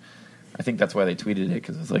Summer, and I think that's why they tweeted it,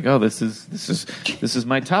 because it's like, oh, this is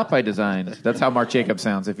my top I designed. That's how Marc Jacobs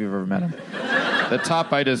sounds if you've ever met him. The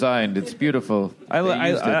top I designed. It's beautiful. I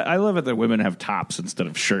love it that women have tops instead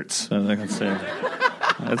of shirts. I think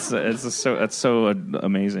that's so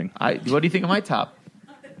amazing. What do you think of my top?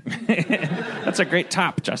 That's a great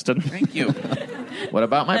top, Justin. Thank you. What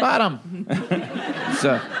about my bottom?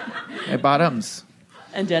 My bottoms.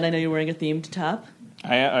 And Dan, I know you're wearing a themed top.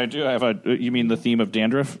 I do have you mean the theme of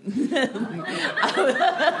dandruff?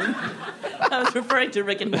 I was referring to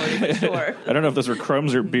Rick and Morty, but sure. I don't know if those were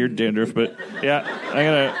crumbs or beard dandruff, but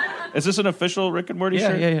yeah, is this an official Rick and Morty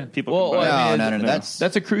shirt? Yeah. People can buy it. No. That's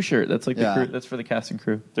a crew shirt. That's like the crew. That's for the cast and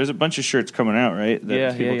crew. There's a bunch of shirts coming out, right?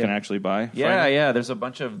 That people can actually buy. Yeah. There's a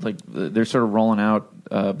bunch of they're sort of rolling out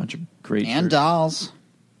a bunch of great And shirts. dolls.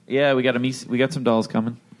 Yeah, we got some dolls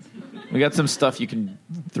coming. We got some stuff you can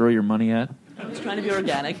throw your money at. I was trying to be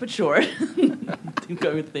organic, but sure.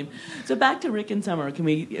 Going with the theme. So back to Rick and Summer. Can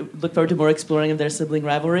we look forward to more exploring of their sibling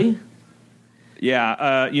rivalry?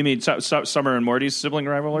 Yeah, you mean Summer and Morty's sibling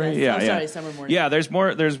rivalry? Yes. Yeah, Sorry, Summer and Morty. Yeah, there's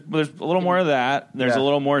more. There's a little more of that. There's a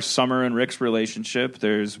little more Summer and Rick's relationship.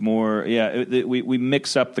 There's more. Yeah, we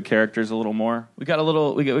mix up the characters a little more. We got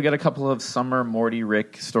a couple of Summer, Morty,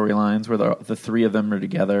 Rick storylines where the three of them are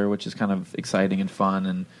together, which is kind of exciting and fun.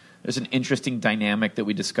 And there's an interesting dynamic that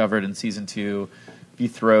we discovered in season 2. If you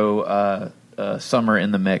throw Summer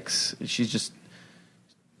in the mix, she's just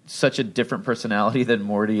such a different personality than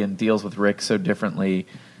Morty and deals with Rick so differently.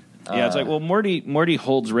 Yeah, it's like, well, Morty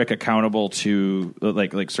holds Rick accountable to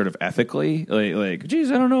like sort of ethically, like,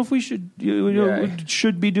 geez, I don't know if we should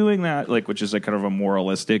should be doing that, like, which is like kind of a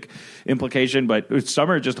moralistic implication. But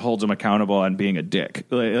Summer just holds him accountable on being a dick.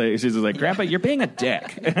 She's like, Grandpa, you're being a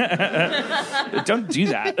dick. Don't do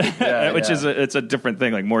that. Which is it's a different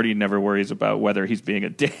thing. Like Morty never worries about whether he's being a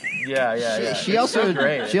dick. Yeah. She also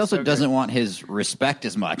doesn't want his respect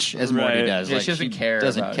as much as Morty does. Yeah, Like, she doesn't care.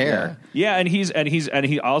 Doesn't care. Yeah, and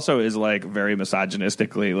he also is like very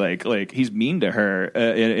misogynistically like he's mean to her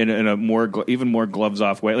in a more even more gloves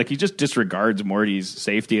off way. Like he just disregards Morty's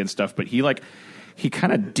safety and stuff, but he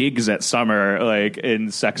kind of digs at Summer like in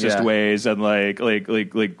sexist ways and like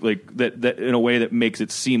that in a way that makes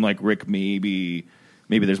it seem like Rick maybe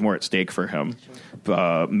there's more at stake for him.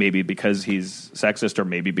 Sure. Maybe because he's sexist or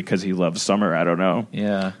maybe because he loves Summer. I don't know.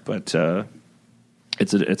 Yeah, but.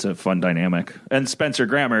 It's a fun dynamic, and Spencer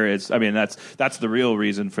Grammer that's the real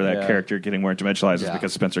reason for that character getting more dimensionalized is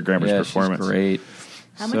because Spencer Grammer's performance. She's great.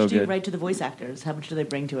 How much do you write to the voice actors? How much do they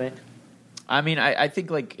bring to it? I mean, I think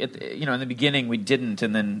like in the beginning we didn't,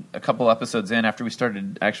 and then a couple episodes in, after we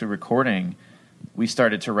started actually recording, we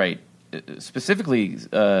started to write specifically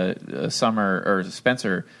Summer or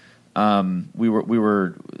Spencer. We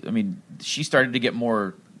were. I mean, she started to get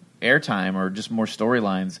more airtime or just more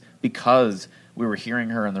storylines because we were hearing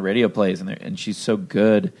her on the radio plays, and she's so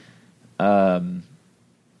good. And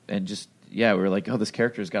just, we were like, oh, this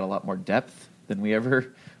character's got a lot more depth than we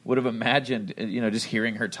ever would have imagined. Just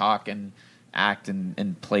hearing her talk and act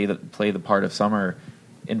and play the part of Summer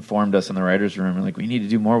informed us in the writer's room. We're like, we need to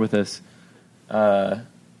do more with this.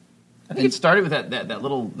 I think it started with that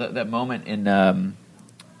little that moment in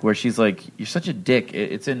where she's like, "You're such a dick."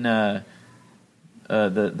 It's in the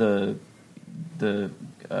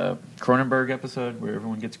Cronenberg episode where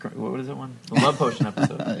everyone gets what is it one? The Love Potion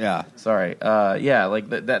episode. Yeah. Sorry. Yeah, like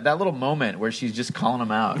that little moment where she's just calling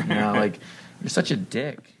him out. You know, like, "You're such a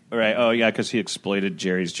dick." Right. Oh, yeah, because he exploited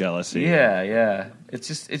Jerry's jealousy. Yeah. It's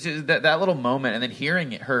just that little moment, and then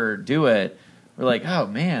hearing her do it, we're like, "Oh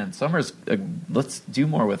man, Summer's. Let's do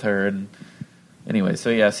more with her." And anyway, so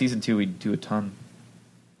yeah, season 2 we do a ton.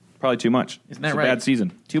 Probably too much. Isn't that It's right? A bad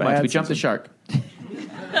season. Too much. We jumped the shark.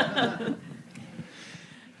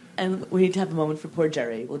 And we need to have a moment for poor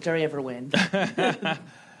Jerry. Will Jerry ever win? Yeah,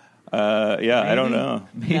 I don't know.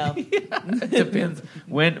 No. It depends.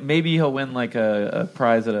 Maybe he'll win like a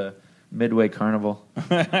prize at a Midway Carnival.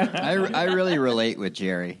 I really relate with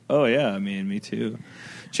Jerry. Oh yeah, I mean, me too.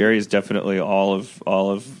 Jerry is definitely all of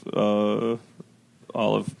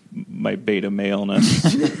my beta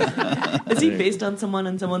maleness. Is he based on someone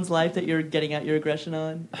in someone's life that you're getting out your aggression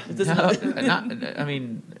on? Is this I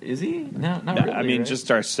mean, is he? No, not really. I mean, right? just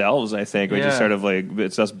ourselves. I think we just sort of like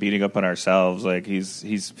it's us beating up on ourselves. Like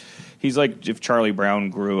he's like if Charlie Brown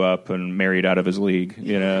grew up and married out of his league,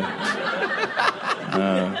 you know.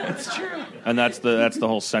 That's true. And that's the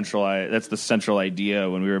whole central idea.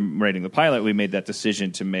 When we were writing the pilot, we made that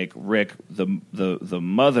decision to make Rick the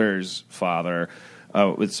mother's father.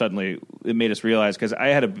 It made us realize, because I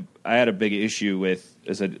had a big issue with,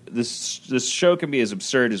 I said, this show can be as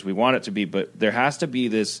absurd as we want it to be, but there has to be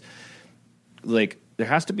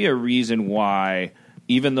a reason why,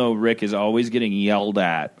 even though Rick is always getting yelled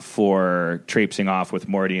at for traipsing off with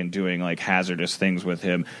Morty and doing like hazardous things with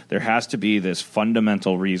him, there has to be this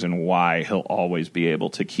fundamental reason why he'll always be able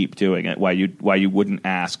to keep doing it. Why you wouldn't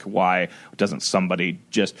ask why doesn't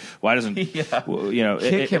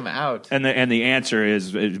kick him out? And the answer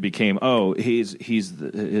is, it became, he's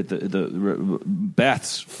the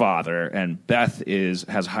Beth's father, and Beth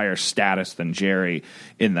has higher status than Jerry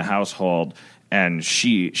in the household. And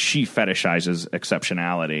she fetishizes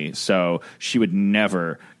exceptionality, so she would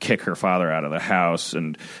never kick her father out of the house.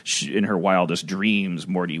 And in her wildest dreams,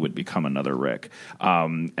 Morty would become another Rick,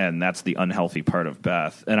 and that's the unhealthy part of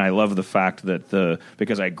Beth. And I love the fact that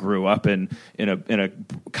because I grew up in a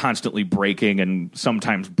constantly breaking and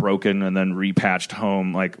sometimes broken and then repatched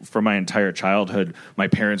home. Like for my entire childhood, my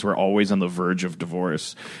parents were always on the verge of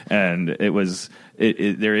divorce, and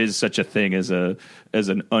there is such a thing as an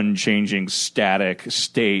unchanging static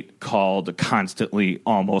state called constantly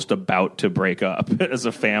almost about to break up as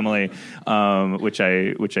a family, which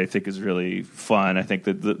I think is really fun. I think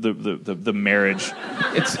that the marriage.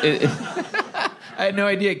 I had no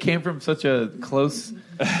idea it came from such a close.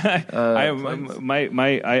 I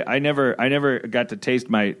never got to taste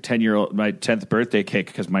my 10th birthday cake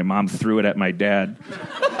because my mom threw it at my dad.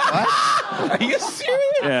 Are you serious?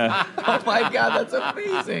 Yeah. Oh my God, that's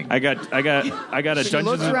amazing. I got a She Dungeons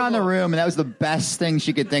looked around the room, and that was the best thing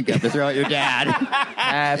she could think of, to throw at your dad.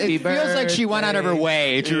 Happy It birthday. feels like she went out of her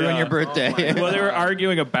way to ruin your birthday. Well, they were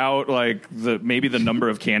arguing about like maybe the number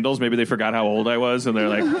of candles. Maybe they forgot how old I was, and they're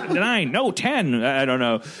like 9, no 10. I don't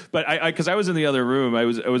know, but because I was in the other room,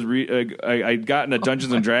 I'd gotten a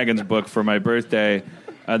Dungeons and Dragons book for my birthday.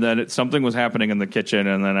 And then something was happening in the kitchen,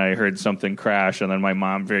 and then I heard something crash, and then my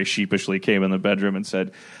mom very sheepishly came in the bedroom and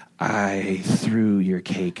said, "I threw your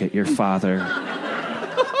cake at your father.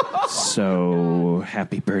 So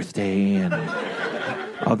happy birthday, and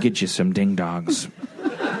I'll get you some ding-dongs."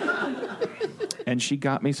 And she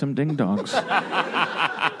got me some ding-dongs.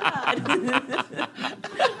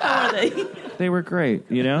 How are they? They were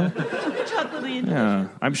great, you know? Chocolatey. Yeah.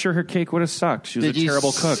 I'm sure her cake would have sucked. She was Did a terrible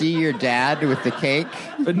you cook. see your dad with the cake?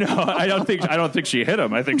 No, I don't think she hit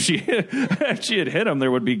him. I think if she had hit him,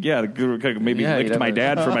 there would be maybe licked my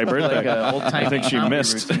dad for my birthday. Like a old-timey I think she comedy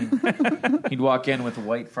missed. routine. He'd walk in with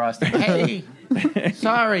white frosting. Hey,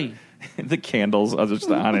 sorry. The candles are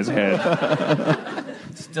just on his head.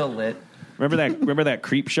 Still lit. Remember that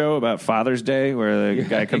creep show about Father's Day where the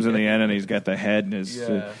guy comes in the end and he's got the head and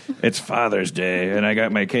it's Father's Day and I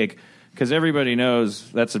got my cake. Because everybody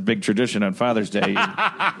knows that's a big tradition on Father's Day.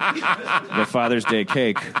 The Father's Day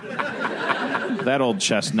cake. That old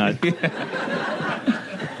chestnut.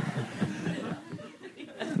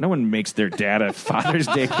 No one makes their dad a Father's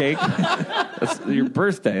Day cake. That's your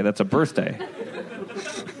birthday. That's a birthday.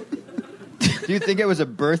 Do you think it was a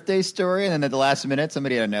birthday story, and then at the last minute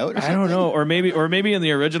somebody had a note? Or I don't know, or maybe in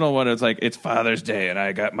the original one it's like it's Father's Day and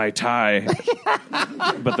I got my tie,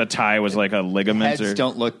 but the tie was like a ligament. Heads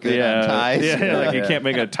don't look good on ties. Yeah, like you can't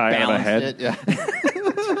make a tie out of a head. It, yeah.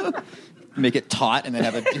 make it taut and then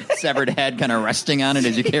have a severed head kind of resting on it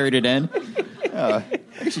as you carried it in. I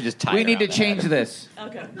guess you just tie We it need to around change this.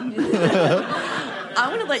 Okay. I'm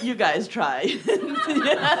going to let you guys try.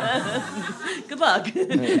 Good luck.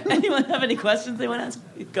 Anyone have any questions they want to ask?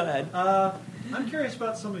 Go ahead. I'm curious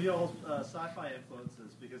about some of y'all's sci-fi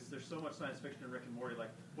influences because there's so much science fiction in Rick and Morty.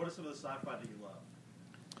 Like, what are some of the sci-fi that you love?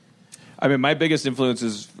 I mean, my biggest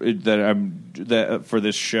influences for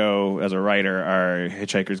this show as a writer are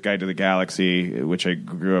Hitchhiker's Guide to the Galaxy, which I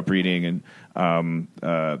grew up reading, and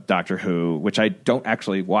Doctor Who, which I don't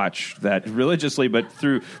actually watch that religiously, but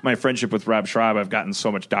through my friendship with Rob Schraub, I've gotten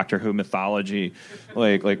so much Doctor Who mythology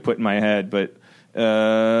like put in my head. But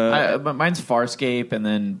mine's Farscape, and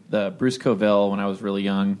then the Bruce Coville when I was really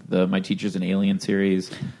young, My Teacher's an Alien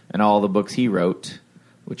series, and all the books he wrote,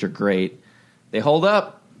 which are great. They hold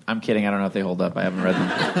up. I'm kidding. I don't know if they hold up. I haven't read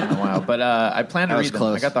them in a while, but I plan to read them.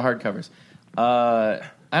 Close. I got the hardcovers. I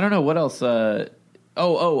don't know what else. Star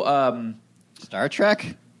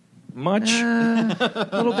Trek? much. A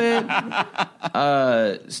little bit.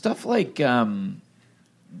 Stuff like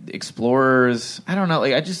Explorers. I don't know.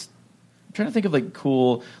 Like I'm trying to think of like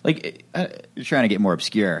cool. Like You're trying to get more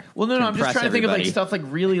obscure. well, no. I'm just trying to think of like everybody. stuff like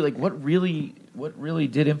really like what really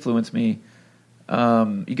did influence me.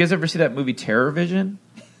 You guys ever see that movie Terror Vision?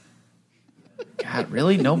 God,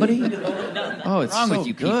 really? Nobody? Oh, it's wrong so with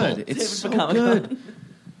you good. people? It's so good.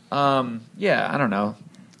 Yeah, I don't know.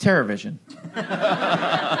 Terror Vision.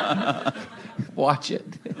 Watch it.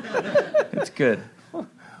 It's good.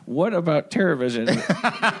 What about Terrorvision?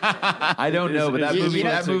 I don't know, but that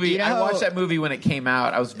movie. I watched that movie when it came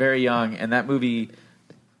out. I was very young, and that movie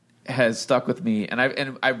has stuck with me. And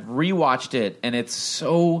I've rewatched it, and it's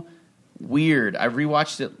so weird. I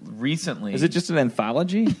rewatched it recently. Is it just an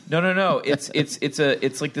anthology? No.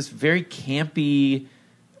 It's like this very campy,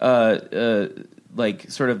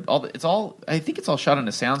 like sort of all. I think it's all shot on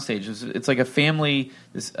a soundstage. It's like a family.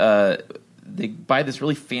 They buy this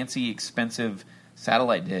really fancy, expensive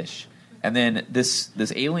satellite dish, and then this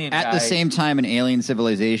alien At guy, the same time, an alien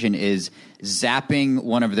civilization is zapping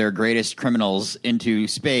one of their greatest criminals into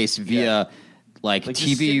space via like just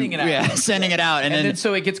TV, sending it out. sending it out, and then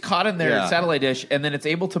so it gets caught in their Yeah. satellite dish, and then it's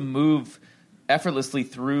able to move effortlessly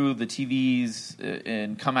through the TVs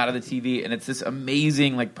and come out of the TV, and it's this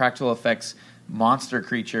amazing like practical effects monster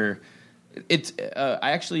creature. It's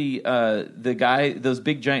I actually the guy, those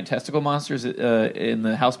big giant testicle monsters in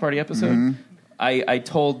the house party episode. Mm-hmm. I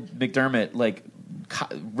told McDermott like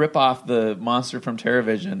rip off the monster from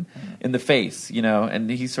Terrorvision in the face, and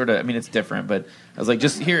he sort of. I mean, it's different, but I was like,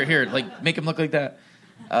 just here, like make him look like that.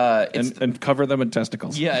 And cover them in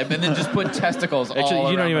testicles. Yeah, and then just put testicles. Actually, all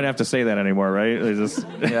you don't around even them. have to say that anymore, right? It's just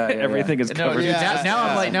everything is No, covered. dude,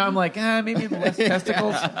 now I'm like, maybe less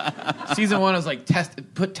testicles. Season 1 I was like,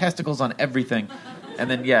 put testicles on everything, and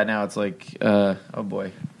then now it's like, oh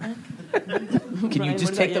boy. Can you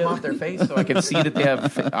just take them off their face so I can see that they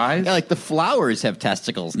have eyes? like the flowers have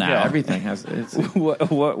testicles now. Yeah, everything has. It's,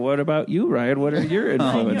 What about you, Ryan? What are your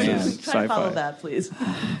influences? Try to follow Sci-fi. that, please.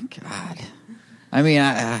 God, I mean,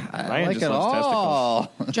 I Ryan like just it loves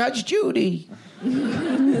all. Judge Judy.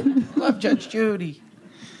 Love Judge Judy.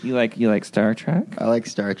 You like Star Trek? I like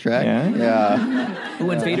Star Trek. Yeah? Who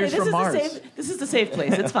invaders from Mars? This is the safe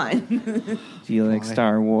place. It's fine. Do you like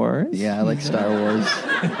Star Wars? Yeah, I like Star Wars.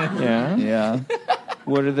 Yeah? Yeah,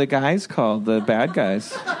 What are the guys called? The bad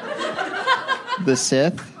guys? the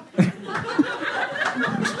Sith.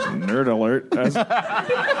 Nerd alert. I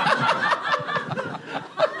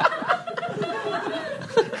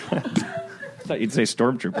thought you'd say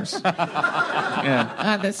stormtroopers.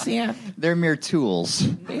 The Sith. They're mere tools.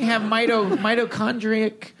 They have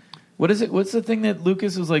mitochondriac. What is it? What's the thing that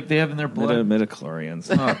Lucas was like? They have in their blood. Midichlorians.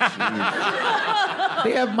 Oh, jeez.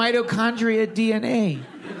 They have mitochondria DNA.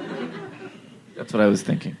 That's what I was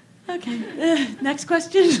thinking. Okay. Next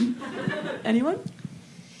question. Anyone?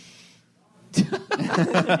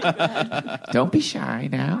 Don't be shy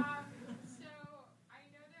now. So I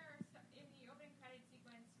know there are in the opening credit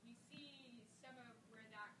sequence we see some of where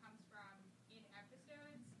that comes from in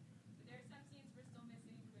episodes. But there are some scenes we're still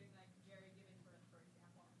missing, including like Jerry giving birth, for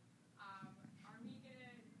example. Are we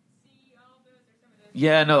gonna see all of those or some of those?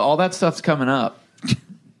 Yeah, no, all that stuff's coming up.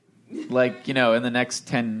 Like, in the next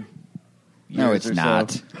 10 years No, it's or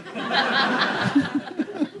not. so.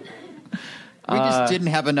 We just didn't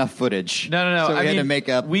have enough footage. No. So we had to make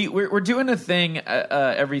up. We're doing a thing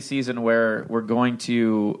every season where we're going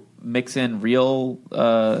to mix in real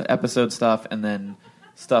episode stuff and then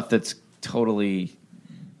stuff that's totally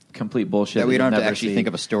complete bullshit that we don't have to never actually see. think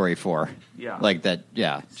of a story for. Yeah. Like that,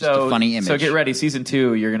 just a funny image. So get ready. Season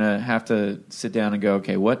 2, you're going to have to sit down and go,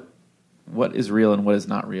 okay, what what is real and what is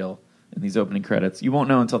not real in these opening credits. You won't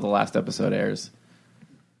know until the last episode airs.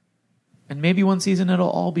 And maybe one season it'll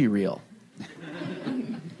all be real.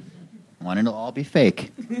 One, it'll all be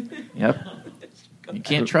fake. Yep. You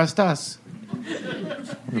can't trust us.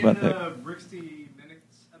 What about the Brixty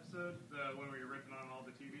Minutes episode, the one where you're ripping on all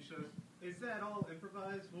the TV shows, is that all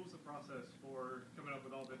improvised? What was the process for coming up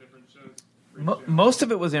with all the different shows? Most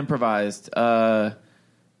of it was improvised. And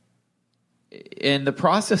the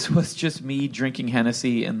process was just me drinking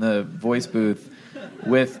Hennessy in the voice booth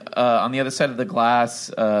with, on the other side of the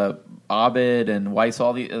glass, Abed and Weiss,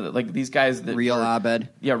 all the like these guys that Real Abed.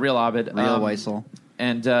 Yeah, real Abed. Real Weissel.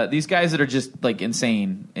 And these guys that are just like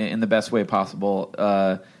insane in the best way possible,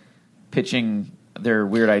 pitching their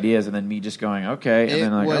weird ideas, and then me just going, okay. And It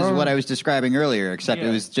then like, was what I was describing earlier, except it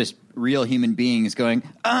was just real human beings going,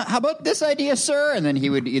 how about this idea, sir? And then he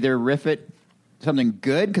would either riff it something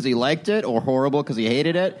good because he liked it, or horrible because he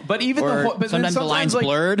hated it. But even but sometimes the line's like,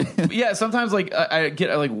 blurred. Yeah, sometimes like I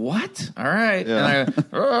get like, what? All right, Yeah.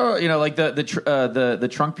 and like the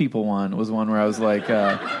trunk people one was one where I was like,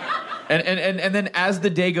 and then as the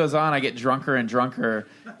day goes on, I get drunker and drunker,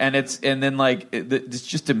 and then it's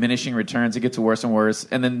just diminishing returns. It gets worse and worse,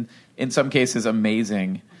 and then in some cases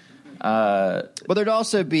amazing. Well, there'd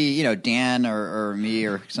also be, Dan or me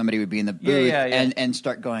or somebody would be in the booth and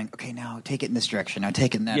start going, okay, now take it in this direction, now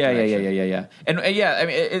take it in that direction. Yeah. And I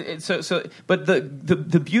mean, but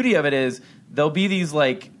the beauty of it is there'll be these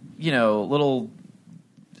like, little,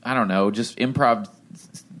 I don't know, just improv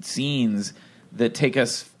scenes that take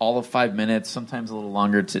us all of 5 minutes, sometimes a little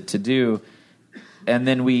longer to do, and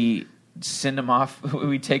then we send them off.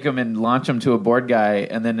 We take them and launch them to a board guy,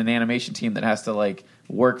 and then an animation team that has to like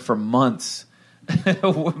work for months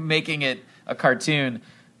making it a cartoon.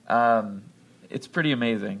 It's pretty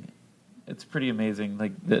amazing. It's pretty amazing,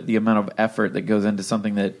 like the amount of effort that goes into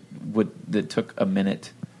something that took a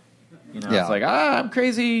minute. It's like, I'm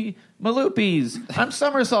crazy Maloopies. I'm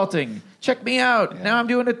somersaulting. Check me out. Now I'm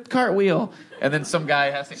doing a cartwheel. And then some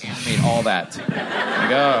guy has to animate all that. Like,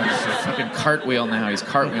 he's a fucking cartwheel now. He's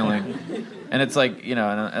cartwheeling. And it's like, and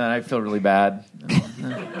I feel really bad.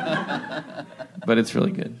 But it's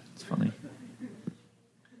really good. It's funny.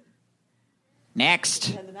 Next.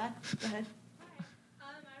 In the back. Go ahead.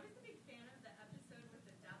 I was a big fan of the episode with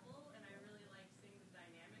the devil, and I really liked seeing the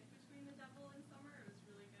dynamic between the devil and Summer. It was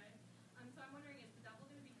really good. So I'm wondering, is the devil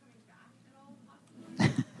going to be coming back at all, possibly?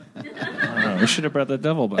 We should have brought the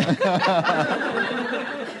devil back.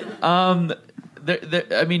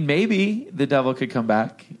 I mean, maybe the devil could come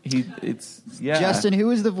back. Justin, who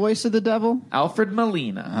is the voice of the devil? Alfred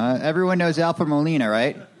Molina. Everyone knows Alfred Molina,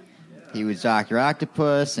 right? He was Dr.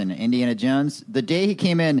 Octopus and Indiana Jones. The day he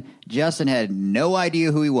came in, Justin had no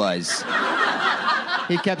idea who he was.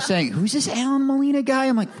 He kept saying, who's this Alan Molina guy?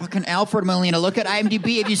 I'm like, fucking Alfred Molina. Look at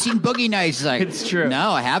IMDb. Have you seen Boogie Nights? He's like, it's true. No,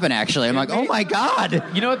 I haven't actually. I'm like, oh my God.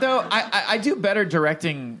 You know what, though? I do better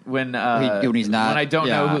directing when he's not. When I don't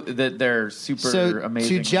know that they're super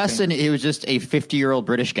amazing. To Justin, he was just a 50-year-old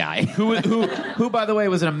British guy. who, by the way,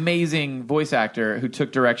 was an amazing voice actor who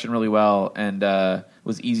took direction really well and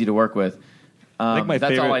was easy to work with. I think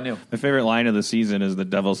that's all I knew. My favorite line of the season is the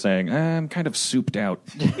devil saying, I'm kind of souped out.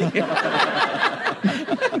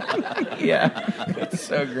 Yeah, it's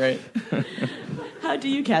so great. How do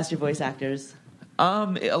you cast your voice actors?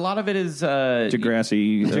 A lot of it is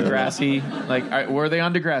Degrassi. Like, were they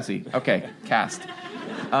on Degrassi? Okay, cast.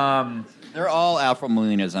 They're all Alfred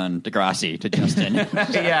Molinas on Degrassi to Justin.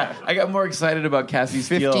 Yeah, I got more excited about Cassie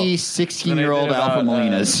Steele. 50, 16-year-old Alfred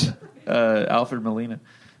Molinas. Alfred Molina.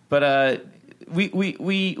 But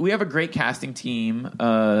we have a great casting team.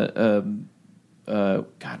 God,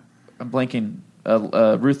 I'm blanking.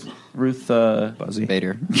 Ruth Buzzy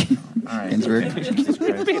Bader. All right. Ginsburg.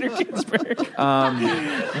 Bader Ginsburg.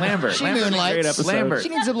 Lambert. She moonlights. Lambert. She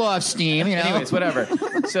needs to blow off steam, Anyways, whatever.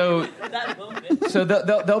 So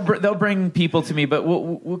they'll bring people to me, but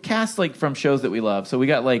we'll cast like from shows that we love. So we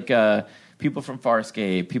got like people from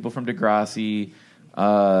Farscape, people from Degrassi,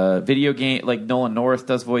 video game like Nolan North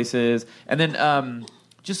does voices, and then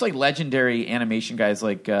just like legendary animation guys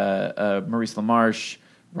like Maurice LaMarche,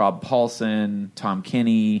 Rob Paulson, Tom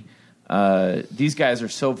Kinney. These guys are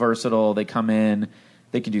so versatile. They come in,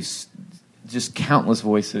 they can do just countless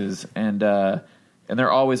voices, and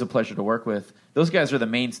they're always a pleasure to work with. Those guys are the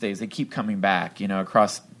mainstays. They keep coming back,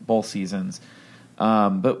 across both seasons.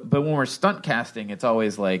 But when we're stunt casting, it's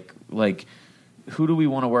always like who do we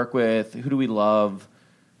want to work with? Who do we love?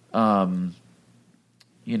 I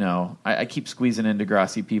keep squeezing in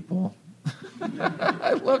Degrassi people.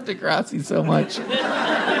 I love Degrassi so much.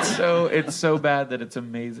 It's so bad that it's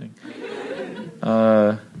amazing.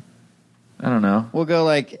 I don't know. We'll go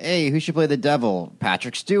like, hey, who should play the devil?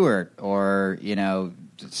 Patrick Stewart, or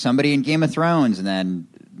somebody in Game of Thrones, and then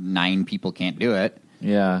 9 people can't do it.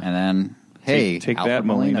 Yeah, and then hey, take Alfred that,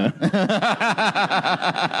 Molina.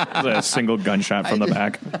 A single gunshot from the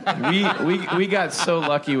back. We got so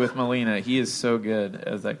lucky with Molina. He is so good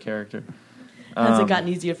as that character. Has it gotten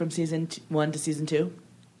easier from season 1 to season 2?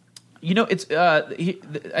 It's.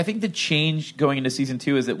 I think the change going into season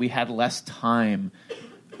 2 is that we had less time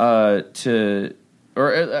I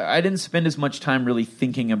didn't spend as much time really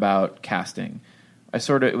thinking about casting.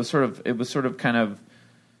 It was sort of kind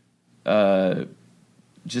of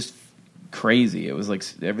just crazy. It was like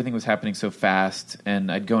everything was happening so fast, and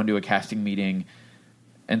I'd go into a casting meeting.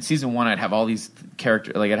 And season 1, I'd have all these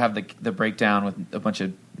characters, like I'd have the breakdown with a bunch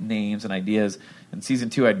of names and ideas. And season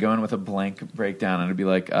 2, I'd go in with a blank breakdown, and I'd be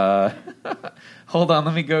like, hold on,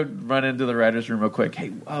 let me go run into the writer's room real quick. Hey,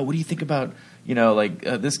 what do you think about,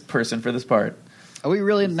 this person for this part? Are we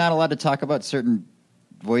really not allowed to talk about certain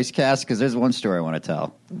voice casts? Because there's one story I want to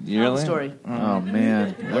tell. Really? Story. Oh,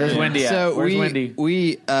 man. Where's Wendy at? Where's Wendy?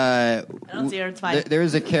 I don't see her. It's fine. There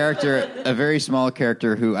was a character, a very small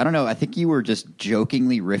character who, I don't know, I think you were just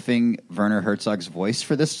jokingly riffing Werner Herzog's voice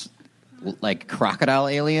for this, like, crocodile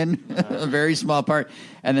alien, a very small part.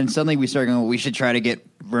 And then suddenly we started going, well, we should try to get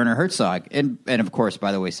Werner Herzog. And of course,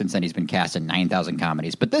 by the way, since then he's been cast in 9,000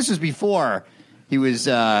 comedies. But this was before he was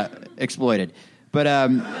exploited. But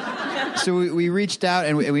so we reached out,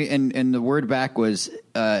 and and the word back was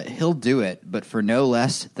he'll do it, but for no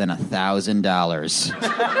less than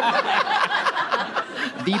 $1,000.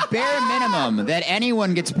 The bare minimum that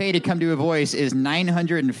anyone gets paid to come do a voice is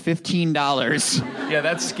 $915. Yeah,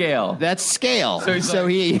 that's scale. That's scale. So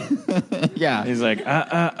he, yeah. He's like,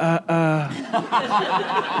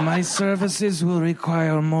 my services will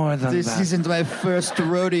require more than this that. This isn't my first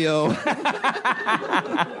rodeo.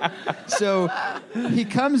 So he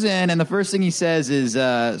comes in, and the first thing he says is,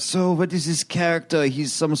 so what is this character?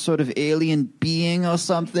 He's some sort of alien being or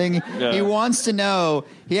something? Yeah. He wants to know.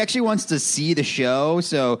 He actually wants to see the show,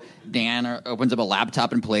 so Dan opens up a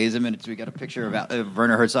laptop and plays him, and we got a picture of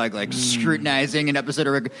Werner Herzog scrutinizing an episode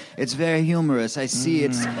of Rick. It's very humorous. I see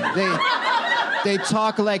it's they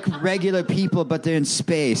talk like regular people, but they're in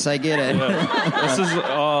space. I get it. Yeah. This is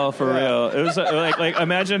all for real. It was like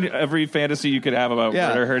imagine every fantasy you could have about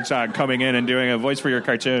Werner Herzog coming in and doing a voice for your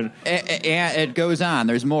cartoon. And it goes on.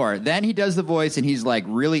 There's more. Then he does the voice, and he's like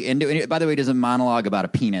really into it. By the way, he does a monologue about a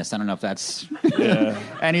penis. I don't know if that's. Yeah.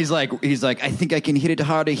 And he's like, I think I can hit it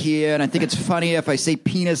harder here, and I think it's funny if I say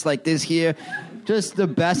penis like this here. Just the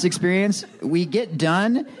best experience. We get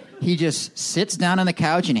done. He just sits down on the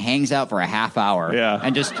couch and hangs out for a half hour. Yeah.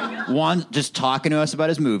 And just talking to us about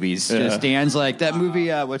his movies. Yeah. Just stands like that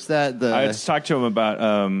movie. What's that? I talked to him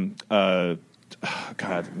about.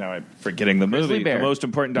 God, now I'm forgetting the movie. The most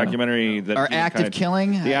important documentary that Our Act of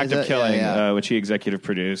Killing. The Act of Killing, which he executive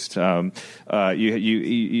produced. Everyone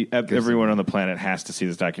on the planet has to see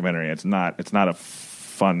this documentary. It's not a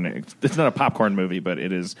popcorn movie, but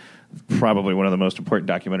it is probably one of the most important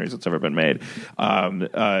documentaries that's ever been made.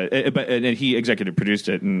 And he executive produced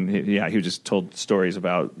it, and he just told stories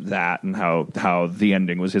about that and how the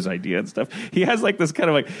ending was his idea and stuff. He has like this kind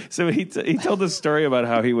of so he told this story about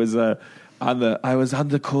how he was I was on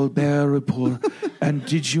the Colbert Report, and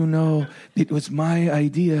did you know it was my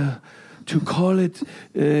idea to call it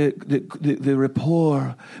the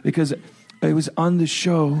Report because I was on the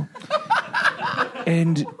show.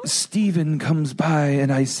 And Stephen comes by,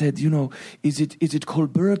 and I said, is it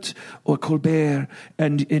Colbert or Colbert?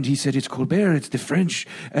 And he said, it's Colbert, it's the French.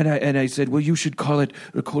 And I said, well, you should call it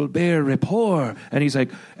the Colbert Report. And he's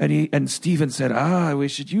like, and Stephen said, we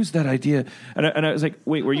should use that idea. And I was like,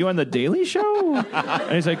 wait, were you on the Daily Show?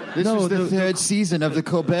 And he's like, this is the third season of the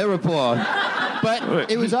Colbert Report.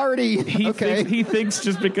 But it was already he thinks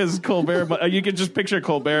just because Colbert, you can just picture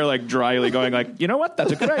Colbert like dryly going like, you know what?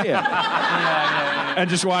 That's a good idea. Yeah. And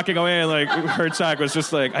just walking away, and like Herzog was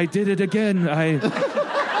just like, I did it again.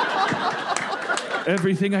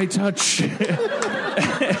 Everything I touch.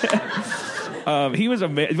 He was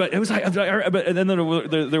amazing, but it was like, and then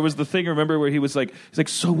there was the thing. Remember where he's like,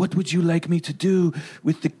 so what would you like me to do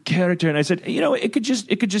with the character? And I said, it could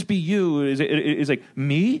just be you. It's like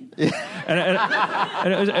me, and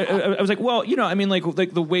I was like, well, I mean, like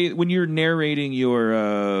the way when you're narrating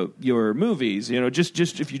your movies,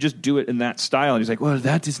 just if you just do it in that style. And he's like, well,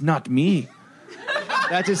 that is not me.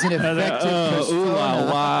 That is an effective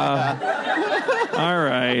persona. All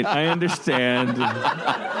right, I understand.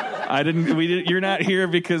 You're not here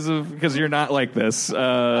because you're not like this.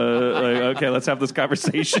 Okay, let's have this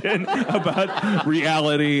conversation about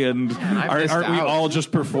reality and aren't we all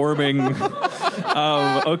just performing?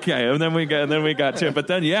 Okay, and then we got to it, but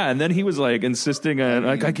then and then he was like insisting on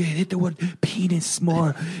like I can hit the word penis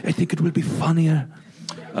more. I think it will be funnier.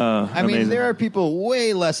 I mean, there are people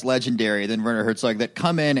way less legendary than Werner Herzog that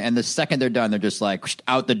come in, and the second they're done, they're just like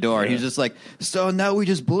out the door. He's just like, so now we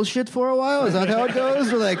just bullshit for a while? Is that how it goes?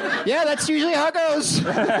 We're like, yeah, that's usually how it goes.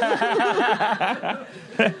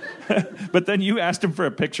 But then you asked him for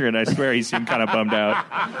a picture, and I swear he seemed kind of bummed out.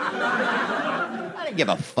 I didn't give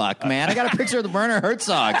a fuck, man. I got a picture of the Werner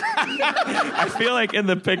Herzog. I feel like in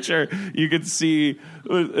the picture you could see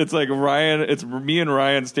it's like Ryan. It's me and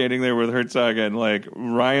Ryan standing there with Herzog, and like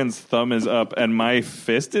Ryan's thumb is up and my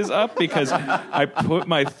fist is up because I put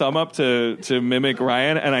my thumb up to mimic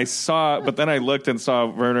Ryan, and but then I looked and saw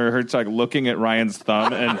Werner Herzog looking at Ryan's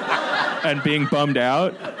thumb and being bummed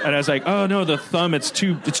out, and I was like, oh no, the thumb, it's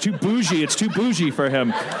too bougie for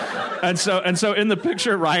him, and so in the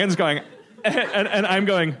picture Ryan's going. And I'm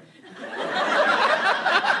going.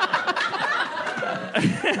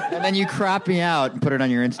 And then you crop me out and put it on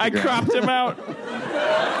your Instagram. I cropped him out.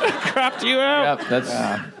 Cropped you out. Yep, that's.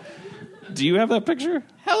 Do you have that picture?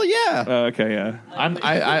 Hell yeah. Okay, yeah.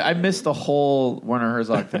 I missed the whole Werner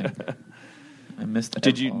Herzog thing. I missed. Do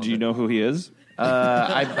you know who he is?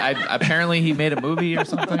 Apparently he made a movie or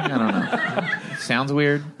something. I don't know. Sounds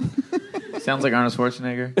weird. Sounds like Arnold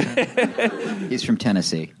Schwarzenegger. He's from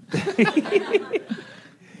Tennessee.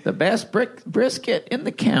 The best brisket in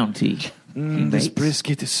the county. This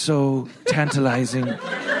brisket is so tantalizing.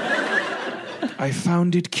 I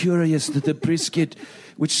found it curious that the brisket,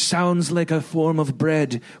 which sounds like a form of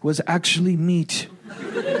bread, was actually meat.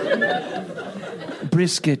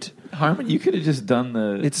 Brisket. Harmon, you could have just done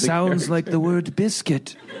the... It sounds like the word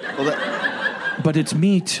biscuit. Well, but it's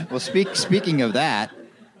meat. Well, speaking of that,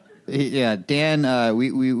 yeah, Dan, we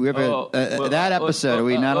have that episode. Are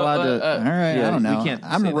we not allowed to? All right, I don't know. We can't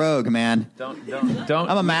I'm a rogue, man. Don't.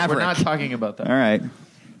 I'm a maverick. We're not talking about that. All right.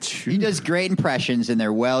 He does great impressions, and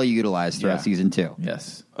they're well utilized throughout season 2.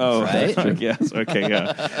 Yes. Oh, right. Yes. Okay.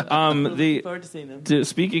 Yeah. Looking forward to seeing them.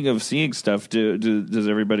 Speaking of seeing stuff, does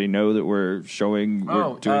everybody know that we're doing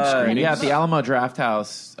screenings? Yeah, at the Alamo Draft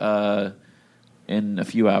House in a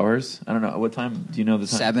few hours. I don't know what time. Do you know the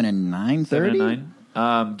time? 7 and 9:30. 7 and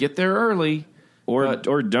 9. Get there early.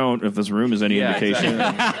 Or don't, if this room is any indication.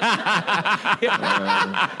 Exactly.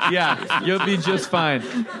 Yeah, you'll be just fine.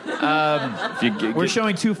 We're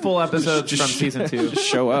showing 2 full episodes from season 2. Just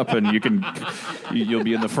show up and you'll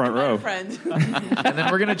be in the front row. Friend. And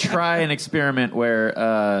then we're going to try an experiment where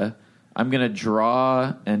I'm going to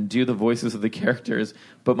draw and do the voices of the characters,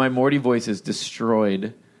 but my Morty voice is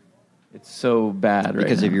destroyed. It's so bad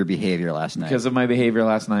because of your behavior last night. Because of my behavior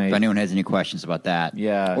last night. If anyone has any questions about that,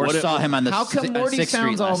 or saw him on the how come Morty 6th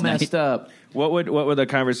sounds Street all last messed night. up? What would the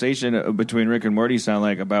conversation between Rick and Morty sound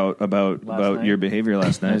like about night? your behavior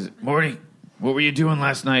last night? Morty, what were you doing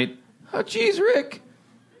last night? Oh, geez, Rick,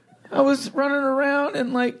 I was running around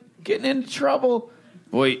and getting into trouble.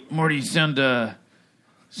 Boy, Morty, you sound a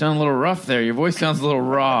little rough there. Your voice sounds a little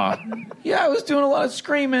raw. Yeah, I was doing a lot of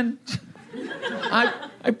screaming.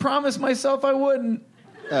 I promised myself I wouldn't.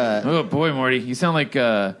 Oh, boy, Morty, you sound like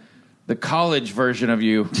the college version of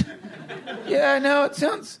you. Yeah, I know. It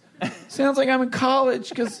sounds like I'm in college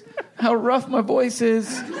because how rough my voice is.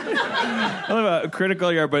 I love how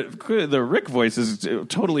critical you are, but the Rick voice is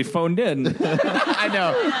totally phoned in. I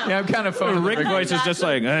know. Yeah, I'm kind of phoned. The Rick voice is just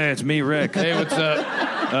like, hey, it's me, Rick. Hey, what's up?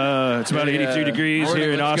 It's about 82 degrees Morty,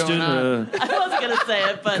 here in what's Austin. I wasn't going to say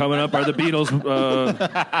it, but... Coming up are the Beatles.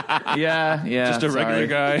 Yeah. Just a regular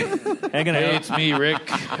guy. Hanging out. Hey, it's me, Rick.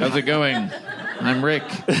 How's it going? I'm Rick.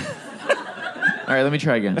 All right, let me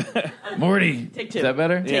try again. Morty. Take 2. Is that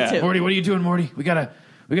better? Take 2. Morty, what are you doing, Morty? We gotta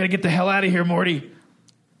get the hell out of here, Morty.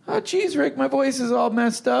 Oh, geez, Rick, my voice is all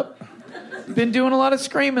messed up. Been doing a lot of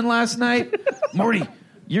screaming last night. Morty,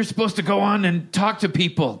 you're supposed to go on and talk to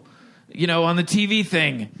people, on the TV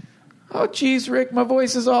thing. Oh, geez, Rick, my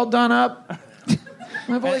voice is all done up.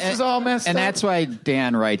 My voice is all messed up. And that's why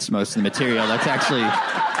Dan writes most of the material that's actually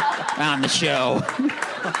on the show.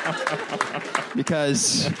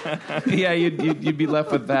 Because... yeah, you'd be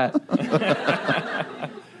left with that.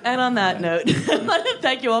 And on that note, I want to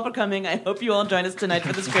thank you all for coming. I hope you all join us tonight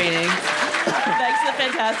for the screening. Thanks to the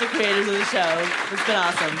fantastic creators of the show. It's been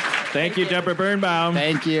awesome. Thank you, Deborah Birnbaum.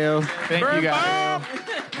 Thank you. Thank you, guys.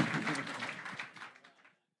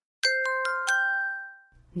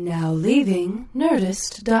 Now leaving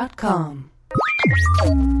Nerdist.com.